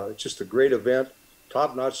 It's just a great event.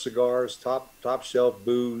 Top-notch cigars, top shelf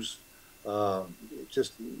booze.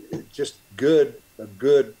 Just a good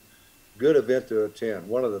event to attend.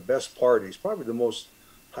 One of the best parties, probably the most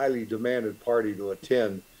highly demanded party to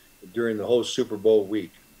attend during the whole Super Bowl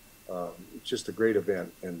week. It's just a great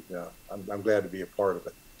event, and I'm glad to be a part of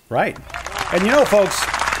it. Right. And you know, folks,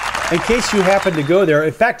 in case you happen to go there,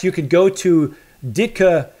 in fact, you could go to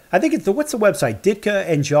Ditka. I think it's what's the website? Ditka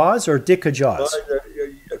and Jaws or Ditka Jaws?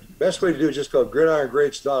 Best way to do it is just go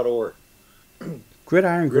gridirongreats.org.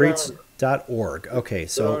 Gridirongreats.org. Okay,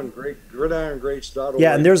 so gridirongreats.org.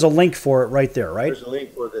 Yeah, and there's a link for it right there, right? There's a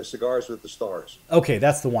link for the Cigars with the Stars. Okay,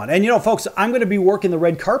 that's the one. And you know, folks, I'm going to be working the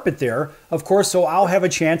red carpet there, of course, so I'll have a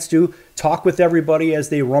chance to talk with everybody as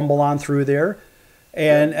they rumble on through there,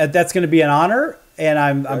 and that's going to be an honor. And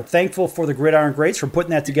I'm thankful for the Gridiron Greats for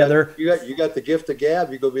putting that together. You got the gift of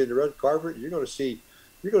gab. You go be in the red carpet. You're going to see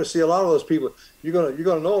a lot of those people. You're going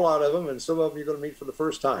to know a lot of them, and some of them you're going to meet for the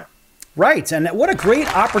first time. Right, and what a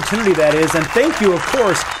great opportunity that is. And thank you, of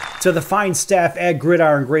course, to the fine staff at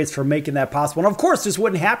Gridiron Greats for making that possible. And of course, this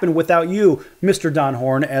wouldn't happen without you, Mr. Don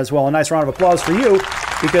Horn, as well. A nice round of applause for you,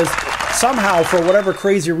 because somehow, for whatever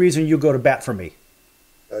crazy reason, you go to bat for me.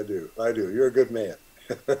 I do. You're a good man.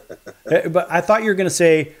 But I thought you were going to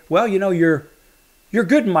say, well, you know, you're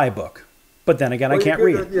good in my book. But then again, I can't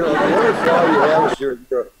read. You know, the only flaw you have is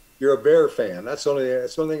you're a Bear fan. That's the only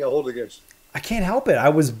thing I hold against you. I can't help it. I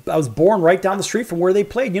was born right down the street from where they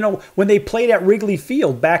played. You know, when they played at Wrigley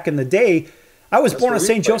Field back in the day, I was born at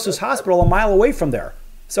St. Joseph's Hospital a mile away from there.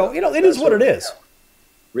 So, you know, it is what it is.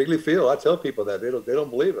 Wrigley Field, I tell people that. They don't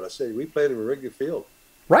believe it. I say, we played in Wrigley Field.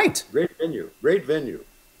 Right. Great venue. Great venue.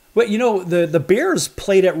 But you know, the Bears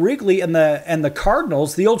played at Wrigley, and the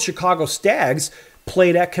Cardinals, the old Chicago Stags,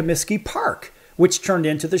 played at Comiskey Park, which turned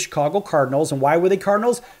into the Chicago Cardinals. And why were they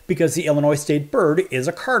Cardinals? Because the Illinois State bird is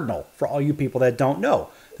a cardinal, for all you people that don't know.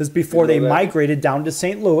 This is before they migrated down to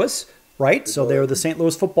St. Louis, right? So they were the St.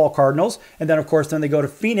 Louis football Cardinals. And then, of course, then they go to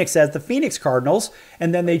Phoenix as the Phoenix Cardinals.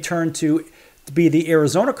 And then they turn to be the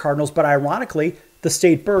Arizona Cardinals. But ironically, the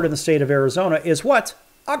state bird in the state of Arizona is what?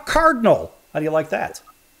 A cardinal. How do you like that?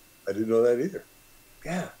 I didn't know that either.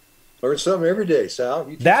 Yeah. Learn something every day, Sal.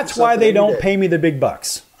 That's why they don't pay me the big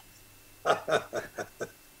bucks.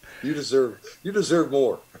 You deserve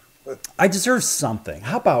more. I deserve something.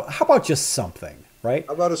 How about just something, right?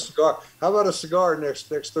 How about a cigar? How about a cigar next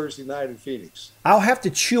Thursday night in Phoenix? I'll have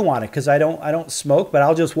to chew on it because I don't smoke, but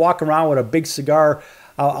I'll just walk around with a big cigar.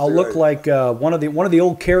 I'll look like one of the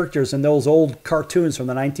old characters in those old cartoons from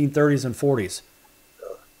the 1930s and 40s.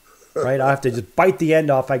 Right? I'll have to just bite the end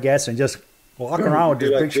off, I guess, and just walk around with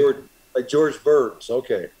this picture. Like George Burns,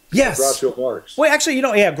 okay. Yes. Groucho Marx. Well, actually,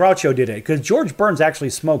 Groucho did it because George Burns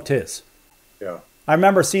actually smoked his. Yeah. I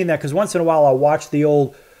remember seeing that because once in a while I'll watch the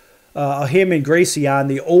old him and Gracie on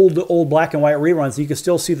the old black and white reruns. You can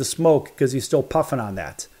still see the smoke because he's still puffing on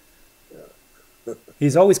that. Yeah.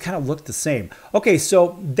 He's always kind of looked the same. Okay,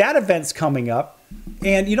 so that event's coming up.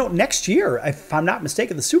 And, next year, if I'm not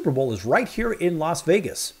mistaken, the Super Bowl is right here in Las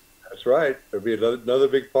Vegas. That's right. There'll be another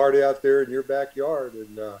big party out there in your backyard.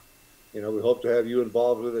 And, we hope to have you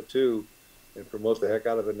involved with it, too, and promote the heck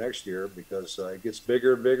out of it next year because it gets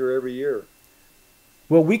bigger and bigger every year.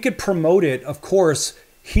 Well, we could promote it, of course,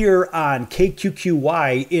 here on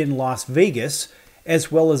KQQY in Las Vegas,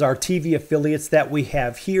 as well as our TV affiliates that we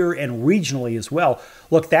have here and regionally as well.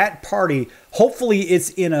 Look, that party, hopefully it's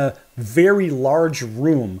in a very large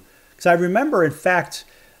room. Because I remember, in fact,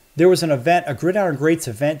 there was an event, a Gridiron Greats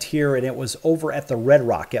event here, and it was over at the Red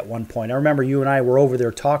Rock at one point. I remember you and I were over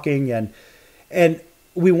there talking, and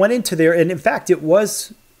we went into there, and in fact, it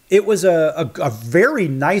was a very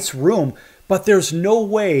nice room, but there's no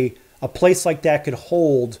way a place like that could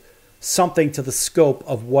hold something to the scope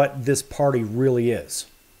of what this party really is.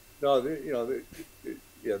 No, the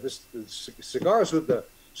Cigars with the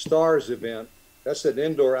Stars event, that's an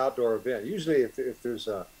indoor-outdoor event. Usually if there's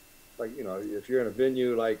if you're in a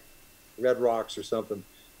venue like Red Rocks or something,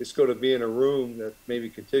 it's going to be in a room that may be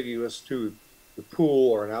contiguous to the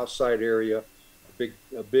pool or an outside area,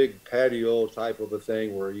 a big patio type of a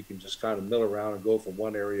thing where you can just kind of mill around and go from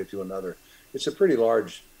one area to another. It's a pretty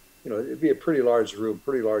large, it'd be a pretty large room,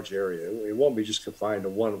 pretty large area. It won't be just confined to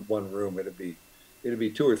one room. It'd be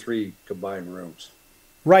two or three combined rooms.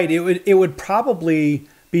 Right. It would probably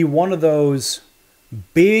be one of those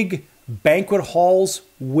big banquet halls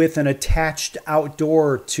with an attached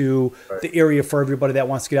outdoor to the area for everybody that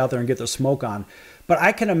wants to get out there and get their smoke on. But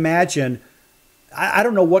I can imagine, I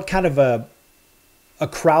don't know what kind of a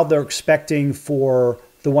crowd they're expecting for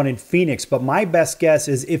the one in Phoenix, but my best guess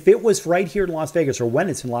is if it was right here in Las Vegas or when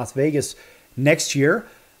it's in Las Vegas next year,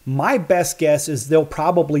 my best guess is they'll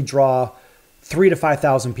probably draw 3,000 to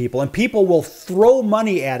 5,000 people, and people will throw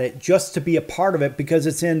money at it just to be a part of it because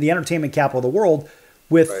it's in the entertainment capital of the world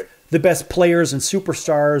with the best players and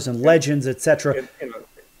superstars and legends, etc.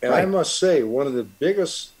 And I must say, one of the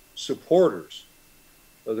biggest supporters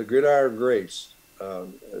of the Gridiron Greats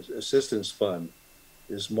Assistance Fund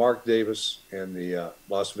is Mark Davis and the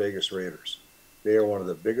Las Vegas Raiders. They are one of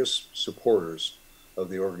the biggest supporters of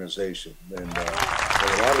the organization, and I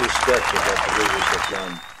have a lot of respect for what the Raiders have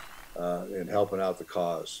done in helping out the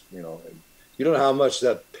cause. And you don't know how much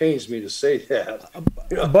that pains me to say that,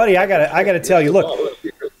 buddy. I gotta tell you. Look,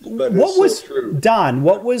 but what was so true. Don?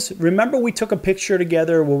 What was? Remember, we took a picture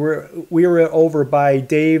together where we were over by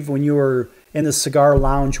Dave when you were in the cigar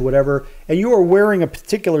lounge, or whatever, and you were wearing a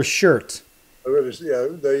particular shirt.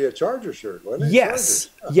 The Charger shirt, wasn't it? Yes,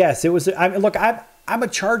 yes, it was. I'm a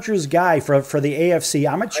Chargers guy for the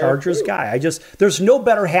AFC. I'm a Chargers guy. There's no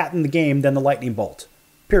better hat in the game than the Lightning Bolt,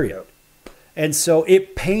 period. Yep. And so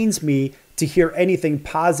it pains me to hear anything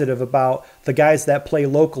positive about the guys that play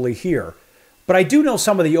locally here. But I do know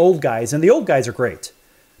some of the old guys, and the old guys are great.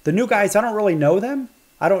 The new guys, I don't really know them.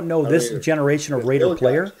 I don't know this generation of Raider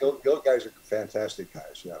player. The old guys are fantastic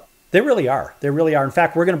guys, yeah. They really are. They really are. In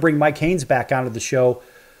fact, we're going to bring Mike Haynes back onto the show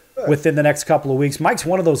within the next couple of weeks. Mike's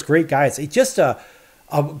one of those great guys. He's just a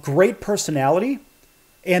great personality.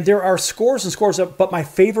 And there are scores and scores of, but my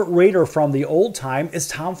favorite Raider from the old time is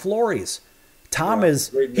Tom Flores. Tom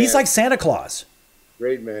he's like Santa Claus.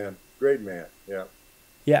 Great man. Yeah.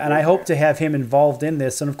 Yeah, and I hope to have him involved in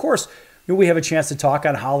this. And of course, we have a chance to talk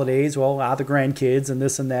on holidays, the grandkids and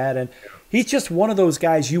this and that. And He's just one of those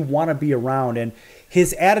guys you want to be around, and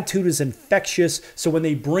his attitude is infectious. So when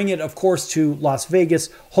they bring it, of course, to Las Vegas,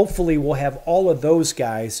 hopefully we'll have all of those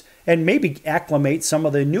guys and maybe acclimate some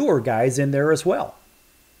of the newer guys in there as well.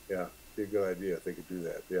 Yeah, be a good idea if they could do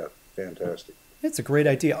that. Yeah, fantastic. It's a great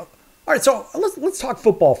idea. All right, so let's talk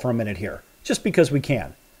football for a minute here, just because we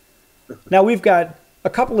can. Now, we've got a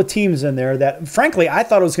couple of teams in there that, frankly, I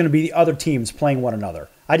thought it was going to be the other teams playing one another.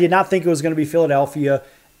 I did not think it was going to be Philadelphia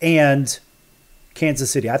and Kansas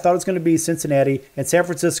City. I thought it was going to be Cincinnati and San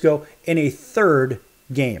Francisco in a third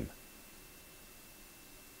game.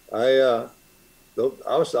 I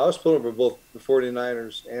was pulling for both the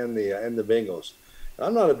 49ers and the Bengals.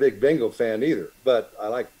 I'm not a big Bengal fan either, but I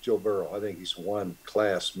like Joe Burrow. I think he's one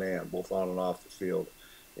class man, both on and off the field.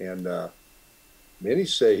 And many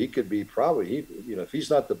say he could be if he's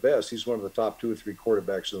not the best, he's one of the top 2 or 3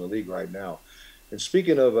 quarterbacks in the league right now. And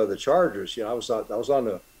speaking of the Chargers, I was on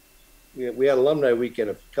the. We had alumni weekend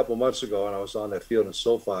a couple months ago, and I was on that field in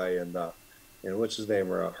SoFi, and what's his name?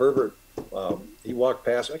 Herbert. He walked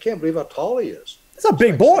past. I can't believe how tall he is. That's a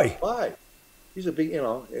big boy. 6'5". He's a big, and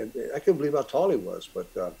I couldn't believe how tall he was.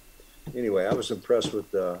 But anyway, I was impressed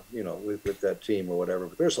with with that team or whatever.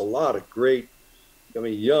 But there's a lot of great,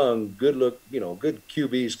 young, good good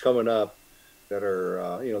QBs coming up that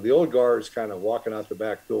are, the old guard's kind of walking out the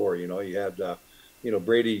back door. You had,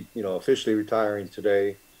 Brady, officially retiring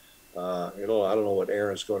today. I don't know what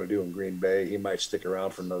Aaron's going to do in Green Bay. He might stick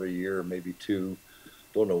around for another year, maybe 2.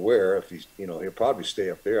 Don't know where. If he's, he'll probably stay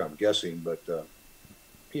up there, I'm guessing. But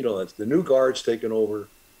it's the new guards taking over,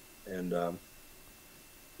 and I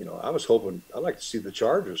was hoping. I'd like to see the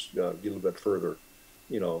Chargers get a little bit further,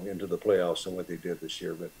 into the playoffs than what they did this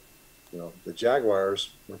year. But the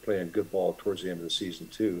Jaguars were playing good ball towards the end of the season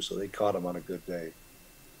too, so they caught them on a good day.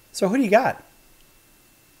 So who do you got?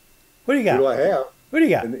 Who do you got? Who do I have? Who do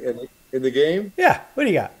you got in the game? Yeah, who do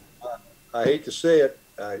you got? I hate to say it,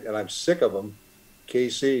 and I'm sick of them.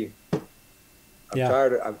 KC. I'm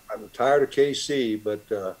tired of KC, but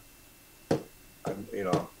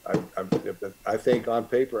I think on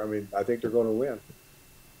paper, I think they're going to win.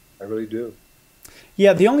 I really do.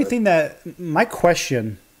 Yeah, the only thing that my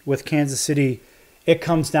question with Kansas City, it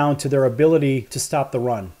comes down to their ability to stop the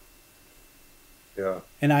run. Yeah.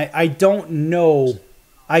 And I don't know.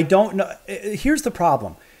 Here's the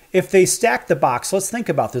problem. If they stack the box, let's think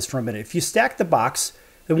about this for a minute. If you stack the box,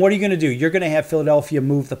 then what are you going to do? You're going to have Philadelphia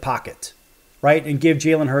move the pocket, right? And give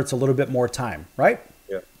Jalen Hurts a little bit more time, right?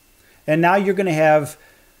 Yeah. And now you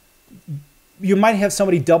might have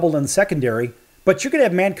somebody doubled in the secondary, but you're going to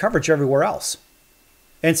have man coverage everywhere else.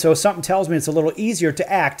 And so something tells me it's a little easier to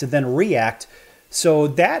act than react. So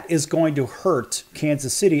that is going to hurt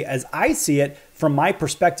Kansas City as I see it from my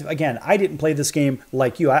perspective. Again, I didn't play this game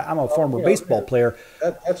like you. I'm a former baseball player.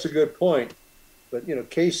 That's a good point. But,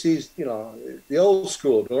 KC's, the old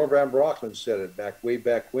school, Norm Van Brocklin said it way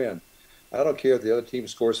back when. I don't care if the other team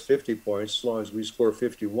scores 50 points as long as we score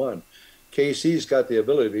 51. KC's got the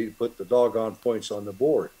ability to put the doggone points on the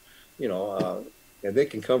board, and they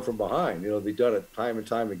can come from behind. They've done it time and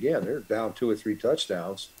time again. They're down 2 or 3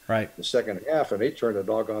 touchdowns in the second half, and they turn the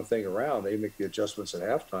doggone thing around. They make the adjustments at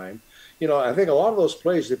halftime. I think a lot of those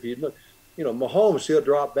plays, if you look, Mahomes, he'll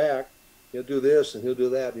drop back. He'll do this and he'll do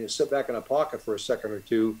that, and he'll sit back in a pocket for a second or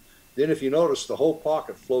two. Then if you notice, the whole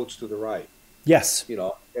pocket floats to the right. Yes.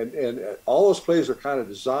 And all those plays are kind of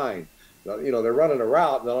designed. They're running a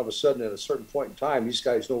route, and then all of a sudden at a certain point in time, these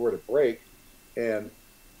guys know where to break. And,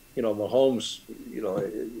 Mahomes,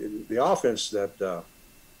 the offense that,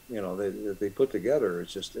 they put together,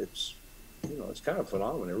 it's kind of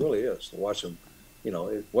phenomenal. It really is to watch them,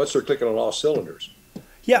 once they're clicking on all cylinders.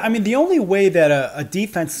 Yeah, the only way that a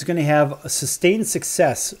defense is going to have a sustained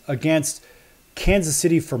success against Kansas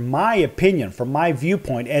City, from my opinion, from my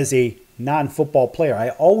viewpoint as a non-football player, I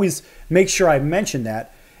always make sure I mention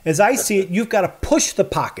that. As I see it, you've got to push the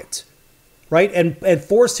pocket, right, and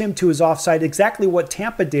force him to his offside, exactly what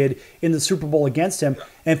Tampa did in the Super Bowl against him,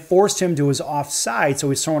 and forced him to his offside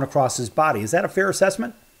so he's thrown across his body. Is that a fair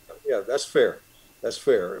assessment? Yeah, that's fair. That's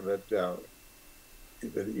fair. But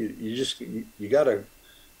you got to.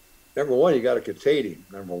 Number one, you got to contain him.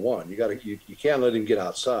 Number one, you can't let him get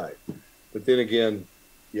outside. But then again,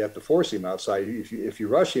 you have to force him outside. If you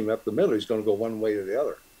rush him up the middle, he's going to go one way or the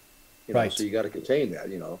other. Right. So you got to contain that.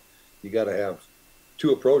 You got to have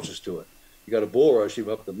 2 approaches to it. You got to bull rush him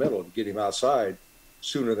up the middle to get him outside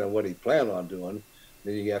sooner than what he planned on doing.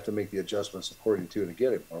 Then you have to make the adjustments according to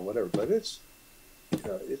get him or whatever. But it's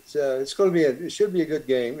going to be it should be a good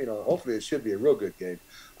game. Hopefully it should be a real good game.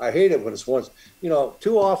 I hate it when it's once.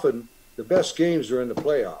 Too often the best games are in the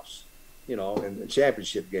playoffs. In the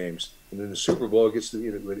championship games. And then the Super Bowl gets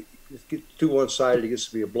to get too one-sided. It gets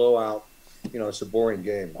to be a blowout. It's a boring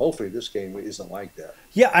game. Hopefully this game isn't like that.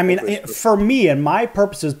 Yeah, I mean, for me and my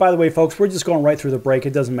purposes, by the way, folks, we're just going right through the break.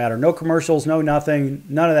 It doesn't matter. No commercials, no nothing,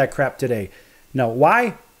 none of that crap today. No,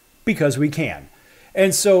 why? Because we can.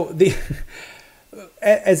 And so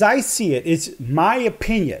as I see it, it's my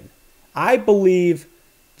opinion. I believe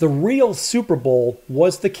the real Super Bowl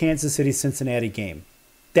was the Kansas City-Cincinnati game.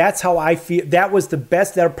 That's how I feel. That was the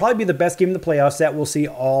best. That'll probably be the best game in the playoffs that we'll see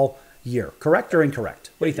all year. Correct or incorrect?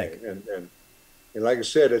 What do you think? And like I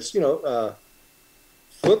said, it's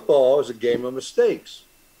football is a game of mistakes,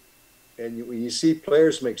 and when you see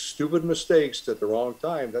players make stupid mistakes at the wrong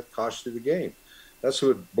time, that costs you the game. That's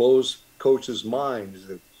what blows coaches' minds.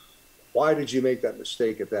 That why did you make that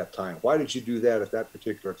mistake at that time? Why did you do that at that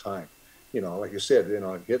particular time? Like you said,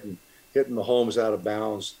 hitting Mahomes out of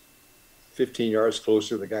bounds, 15 yards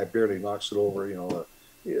closer, the guy barely knocks it over.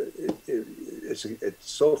 It's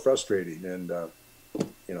so frustrating, and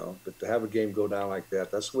but to have a game go down like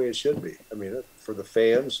that, that's the way it should be. I mean, for the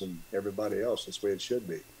fans and everybody else, that's the way it should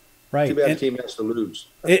be. Right. Too bad the team has to lose.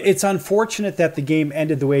 It's unfortunate that the game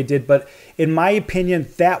ended the way it did, but in my opinion,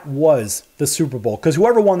 that was the Super Bowl because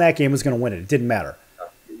whoever won that game was going to win it. It didn't matter.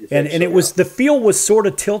 And it was the field was sort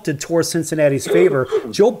of tilted towards Cincinnati's favor.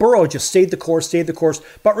 Joe Burrow just stayed the course.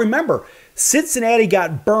 But remember, Cincinnati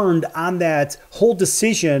got burned on that whole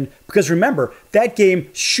decision because remember, that game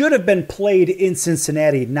should have been played in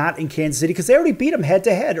Cincinnati, not in Kansas City, because they already beat them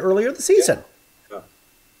head-to-head earlier in the season. Yeah.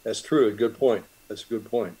 That's true. Good point. That's a good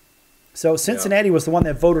point. So Cincinnati was the one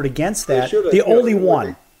that voted against that, the only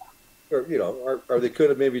one. Or they could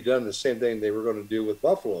have maybe done the same thing they were going to do with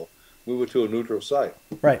Buffalo. Move it to a neutral site.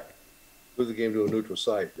 Right. Move the game to a neutral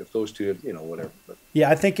site. If those two, whatever. But. Yeah,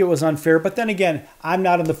 I think it was unfair. But then again, I'm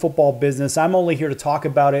not in the football business. I'm only here to talk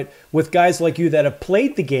about it with guys like you that have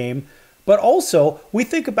played the game. But also, we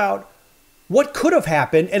think about what could have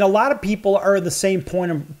happened. And a lot of people are at the same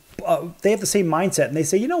point. They have the same mindset. And they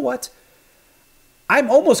say, you know what? I'm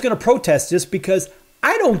almost going to protest this because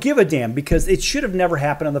I don't give a damn because it should have never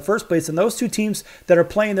happened in the first place. And those two teams that are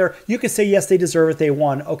playing there, you could say, yes, they deserve it. They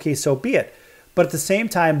won. Okay, so be it. But at the same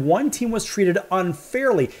time, one team was treated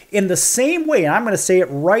unfairly in the same way, and I'm going to say it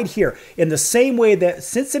right here, in the same way that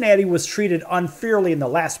Cincinnati was treated unfairly in the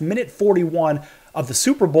last minute 41 of the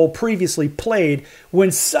Super Bowl previously played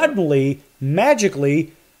when suddenly,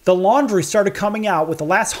 magically, the laundry started coming out with the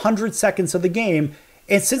last 100 seconds of the game,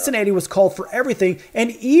 and Cincinnati was called for everything, and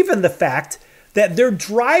even the fact that they're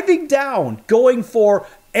driving down, going for,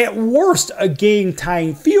 at worst, a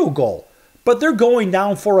game-tying field goal. But they're going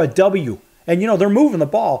down for a W. And, they're moving the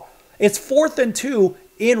ball. It's 4th and 2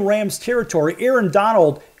 in Rams territory. Aaron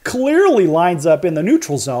Donald clearly lines up in the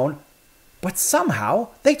neutral zone. But somehow,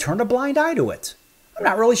 they turned a blind eye to it. I'm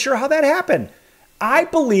not really sure how that happened. I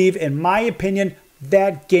believe, in my opinion,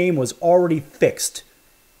 that game was already fixed.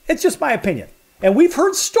 It's just my opinion. And we've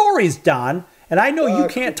heard stories, Don. And I know you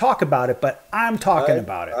can't talk about it, but I'm talking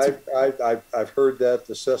about it. I've heard that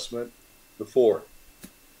assessment before.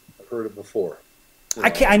 I've heard it before.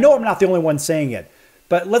 I know I'm not the only one saying it,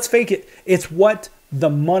 but let's fake it. It's what the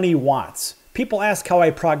money wants. People ask how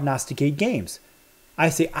I prognosticate games. I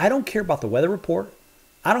say, I don't care about the weather report.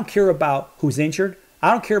 I don't care about who's injured.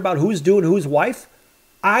 I don't care about who's doing whose wife.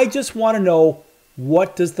 I just want to know,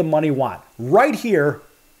 what does the money want? Right here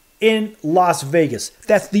in Las Vegas.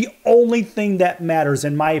 That's the only thing that matters,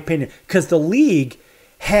 in my opinion, because the league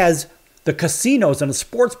has the casinos and the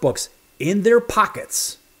sports books in their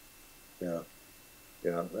pockets. Yeah,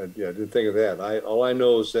 I didn't think of that. All I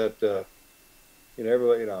know is that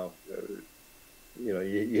everybody,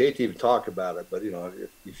 you hate to even talk about it, but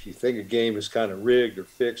if you think a game is kind of rigged or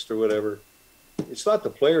fixed or whatever, it's not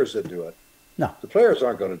the players that do it. No, the players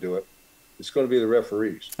aren't going to do it. It's going to be the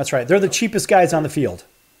referees. That's right. They're the cheapest guys on the field.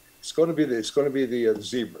 It's going to be the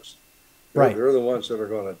zebras. Right. They're the ones that are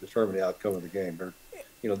going to determine the outcome of the game.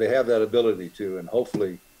 They have that ability to, and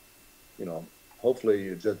hopefully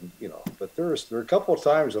it doesn't, but there are a couple of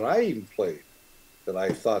times when I even played that I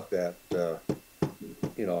thought that,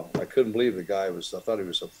 I couldn't believe the guy I thought he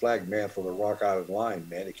was a flag man from the Rock Island line,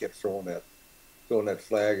 man. He kept throwing that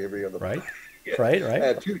flag every other Right. Yeah. Right.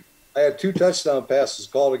 I had two touchdown passes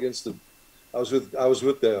called against them. I was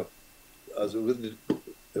with the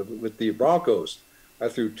Broncos. I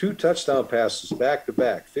threw 2 touchdown passes back to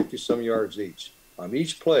back, 50-some yards each. On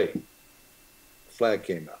each play, flag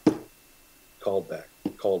came out. Called back.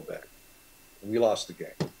 And we lost the game.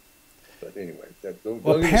 But anyway.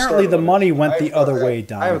 Apparently the money went the other way,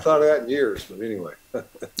 Don. I haven't thought of that in years, but anyway.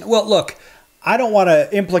 Well, look, I don't want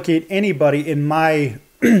to implicate anybody in my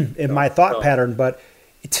thought pattern, but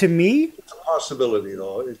To me, It's a possibility,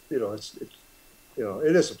 though. It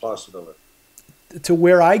is a possibility. to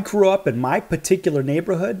where I grew up in my particular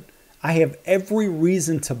neighborhood, I have every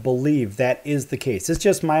reason to believe that is the case. It's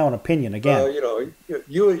just my own opinion. Again,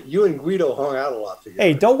 You and Guido hung out a lot together.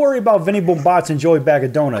 hey, don't worry about Vinny Boombots and Joey Bag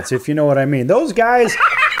of Donuts, if you know what I mean. Those guys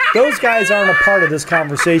aren't a part of this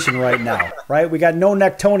conversation right now, right? We got No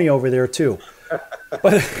Neck Tony over there too.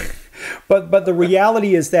 But the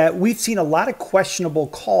reality is that we've seen a lot of questionable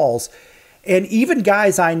calls, and even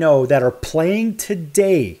guys I know that are playing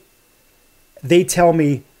today, they tell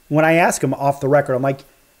me when I ask them off the record, I'm like,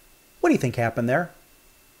 "What do you think happened there?"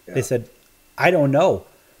 Yeah. They said, "I don't know.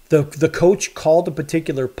 The coach called a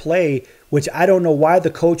particular play, which I don't know why the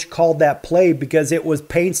coach called that play, because it was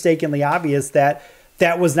painstakingly obvious that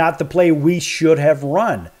that was not the play we should have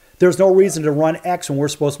run. There's no reason to run X when we're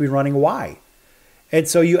supposed to be running Y." And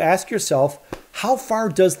so you ask yourself, how far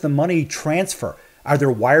does the money transfer? Are there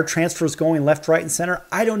wire transfers going left, right, and center?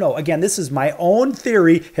 I don't know. Again, this is my own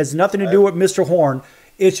theory, has nothing to do with Mr. Horn.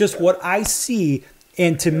 It's just what I see,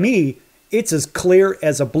 and to me, it's as clear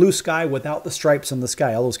as a blue sky without the stripes in the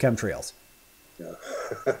sky, all those chemtrails. Yeah.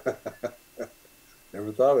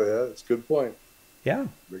 Never thought of that. It's a good point. Yeah.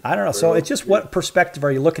 I don't know. So it's just what perspective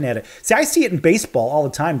are you looking at it? See, I see it in baseball all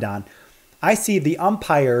the time, Don. I see the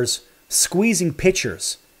umpires squeezing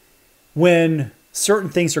pitchers when certain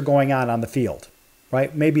things are going on the field,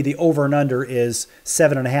 right? Maybe the over and under is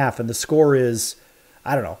 7.5 and the score is,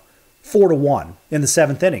 I don't know, 4-1 in the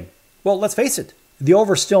 7th inning. Well, let's face it, the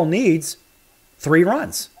over still needs 3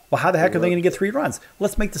 runs. Well, how the heck are they going to get 3 runs?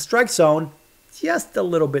 Let's make the strike zone just a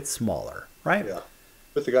little bit smaller, right? Yeah.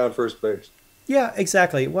 Put the guy on first base. Yeah,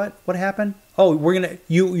 exactly. What happened? Oh,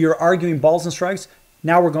 you're arguing balls and strikes.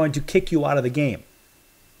 Now we're going to kick you out of the game.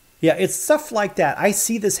 Yeah, it's stuff like that. I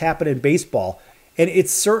see this happen in baseball, and it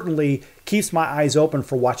certainly keeps my eyes open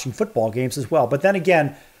for watching football games as well. But then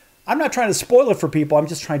again, I'm not trying to spoil it for people. I'm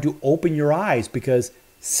just trying to open your eyes, because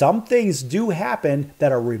some things do happen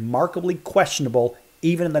that are remarkably questionable,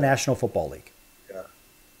 even in the National Football League.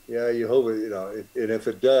 Yeah, you hope it, and if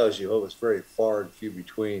it does, you hope it's very far and few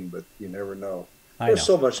between, but you never know. There's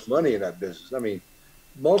so much money in that business. I mean,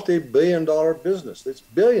 multi-billion-dollar business. It's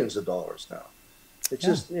billions of dollars now. It's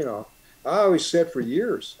just, I always said for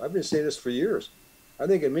years, I've been saying this for years, I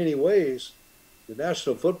think in many ways, the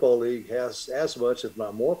National Football League has as much, if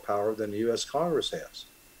not more power than the U.S. Congress has.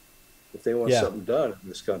 If they want something done in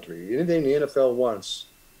this country. Anything the NFL wants,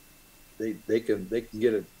 they can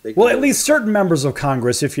get it. At least certain members of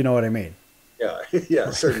Congress, if you know what I mean.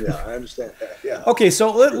 Yeah, certainly. Yeah, I understand that. Yeah. Okay,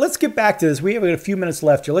 so let's get back to this. We have a few minutes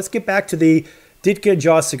left here. Let's get back to the Ditka and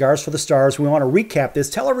Jaws Cigars for the Stars. We want to recap this.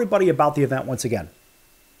 Tell everybody about the event once again.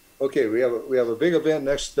 Okay, we have a big event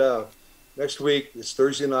next week. It's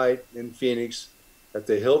Thursday night in Phoenix at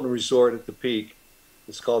the Hilton Resort at the Peak.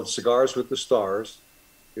 It's called Cigars with the Stars.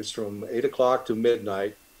 It's from 8 o'clock to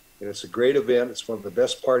midnight, and it's a great event. It's one of the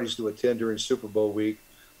best parties to attend during Super Bowl week.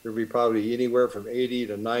 There'll be probably anywhere from 80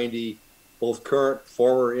 to 90, both current,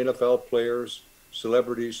 former NFL players,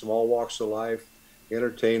 celebrities from all walks of life,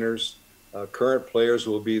 entertainers, current players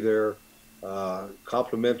will be there.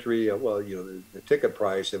 Complimentary, the ticket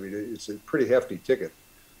price, I mean, it's a pretty hefty ticket.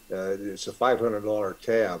 It's a $500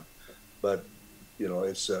 tab, but,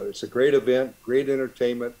 it's a great event, great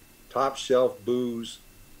entertainment, top shelf booze,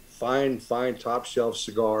 fine top shelf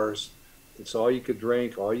cigars. It's all you can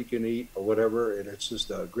drink, all you can eat, or whatever, and it's just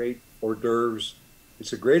a great hors d'oeuvres.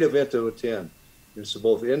 It's a great event to attend. It's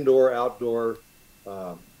both indoor, outdoor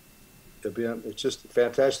event. It's just a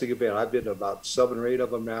fantastic event. I've been to about 7 or 8 of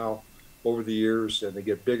them now over the years, and they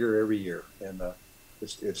get bigger every year. And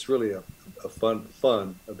it's really a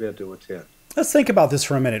fun event to attend. Let's think about this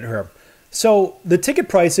for a minute, Herb. So the ticket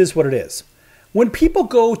price is what it is. When people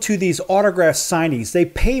go to these autograph signings, they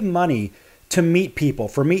pay money to meet people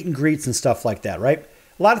for meet and greets and stuff like that, right?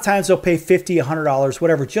 A lot of times they'll pay $50, $100,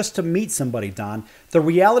 whatever, just to meet somebody, Don. The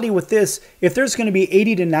reality with this, if there's going to be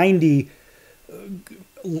 80 to 90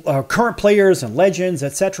 current players and legends,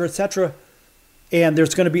 et cetera, and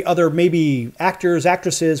there's going to be other maybe actors,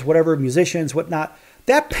 actresses, whatever, musicians, whatnot,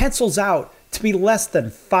 that pencils out to be less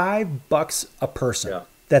than $5 a person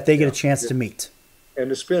that they get a chance to meet. And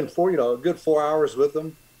to spend a good 4 hours with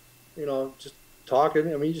them, just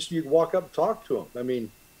talking. I mean, you walk up and talk to them. I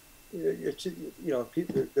mean, it's,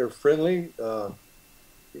 they're friendly.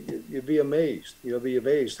 You'd be amazed. You'll be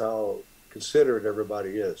amazed how considerate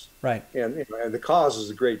everybody is. Right. And and the cause is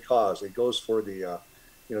a great cause. It goes for the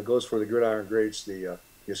Gridiron Greats, the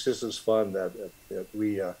assistance fund that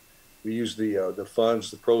we use the funds,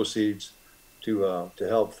 the proceeds to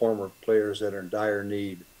help former players that are in dire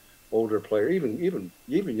need. older players, even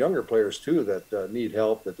younger players too, that need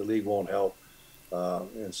help that the league won't help,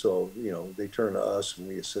 and so they turn to us and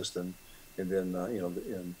we assist them. And then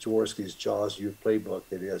in Jaworski's Jaws Youth Playbook,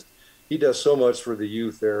 he does so much for the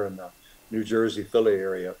youth there in the New Jersey, Philly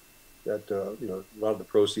area that a lot of the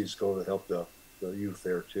proceeds go to help the youth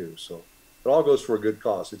there too. So it all goes for a good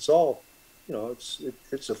cause. It's all it's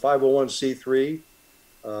a 501c3.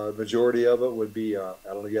 Majority of it would be I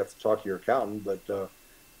don't know, you have to talk to your accountant, but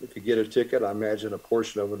if you get a ticket, I imagine a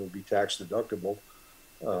portion of it would be tax deductible.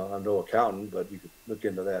 I'm no accountant, but you could look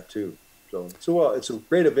into that too. So it's a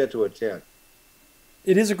great event to attend.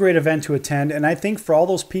 It is a great event to attend, and I think for all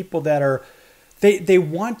those people that are, they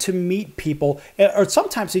want to meet people, or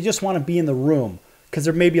sometimes they just want to be in the room because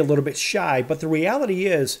they're maybe a little bit shy. But the reality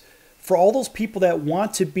is, for all those people that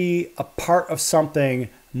want to be a part of something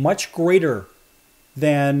much greater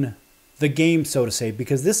than the game, so to say,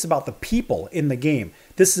 because this is about the people in the game.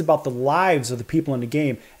 This is about the lives of the people in the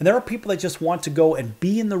game. And there are people that just want to go and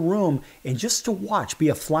be in the room and just to watch, be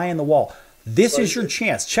a fly in the wall. This is your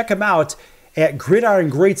chance. Check them out at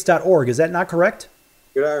gridirongreats.org. Is that not correct?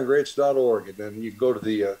 gridirongreats.org. And then you go to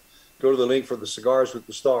the link for the Cigars with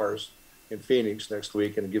the Stars in Phoenix next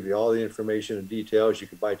week, and give you all the information and details. You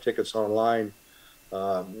can buy tickets online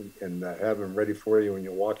and have them ready for you when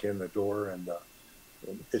you walk in the door. And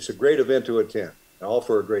it's a great event to attend, all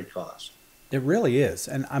for a great cause. It really is.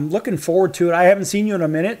 And I'm looking forward to it. I haven't seen you in a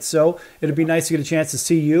minute, so it'd be nice to get a chance to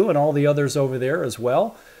see you and all the others over there as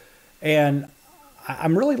well. And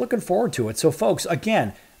I'm really looking forward to it. So, folks,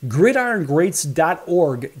 again,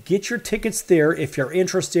 gridirongreats.org. Get your tickets there if you're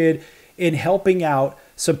interested in helping out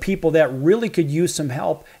some people that really could use some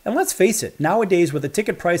help. And let's face it, nowadays with the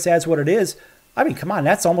ticket price as what it is, I mean, come on,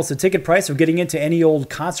 that's almost the ticket price of getting into any old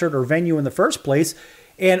concert or venue in the first place.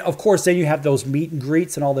 And, of course, then you have those meet and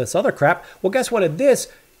greets and all this other crap. Well, guess what? At this,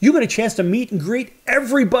 you get a chance to meet and greet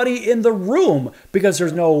everybody in the room because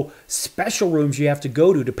there's no special rooms you have to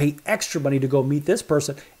go to pay extra money to go meet this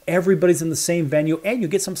person. Everybody's in the same venue, and you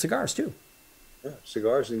get some cigars, too. Yeah,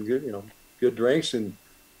 cigars and good drinks and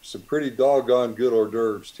some pretty doggone good hors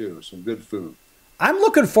d'oeuvres, too, some good food. I'm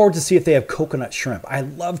looking forward to see if they have coconut shrimp. I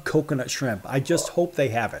love coconut shrimp. I just hope they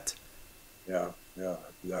have it. Yeah.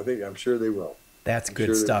 I'm sure they will. That's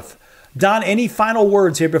good stuff. Don, any final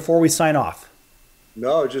words here before we sign off?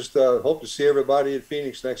 No, just hope to see everybody in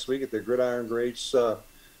Phoenix next week at the Gridiron Greats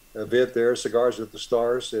event there, Cigars with the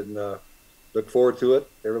Stars, and look forward to it.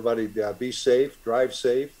 Everybody be safe, drive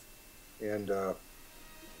safe, and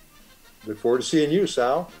look forward to seeing you,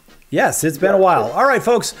 Sal. Yes, it's been a while. All right,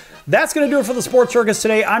 folks, that's going to do it for the Sports Circus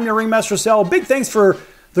today. I'm your Ringmaster Sal. Big thanks for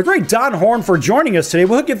the great Don Horn for joining us today.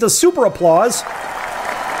 We'll give the super applause.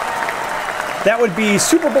 That would be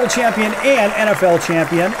Super Bowl champion and NFL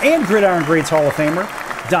champion and Gridiron Greats Hall of Famer,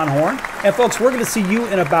 Don Horn. And folks, we're going to see you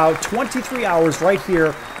in about 23 hours right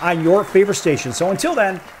here on your favorite station. So until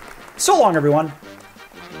then, so long, everyone.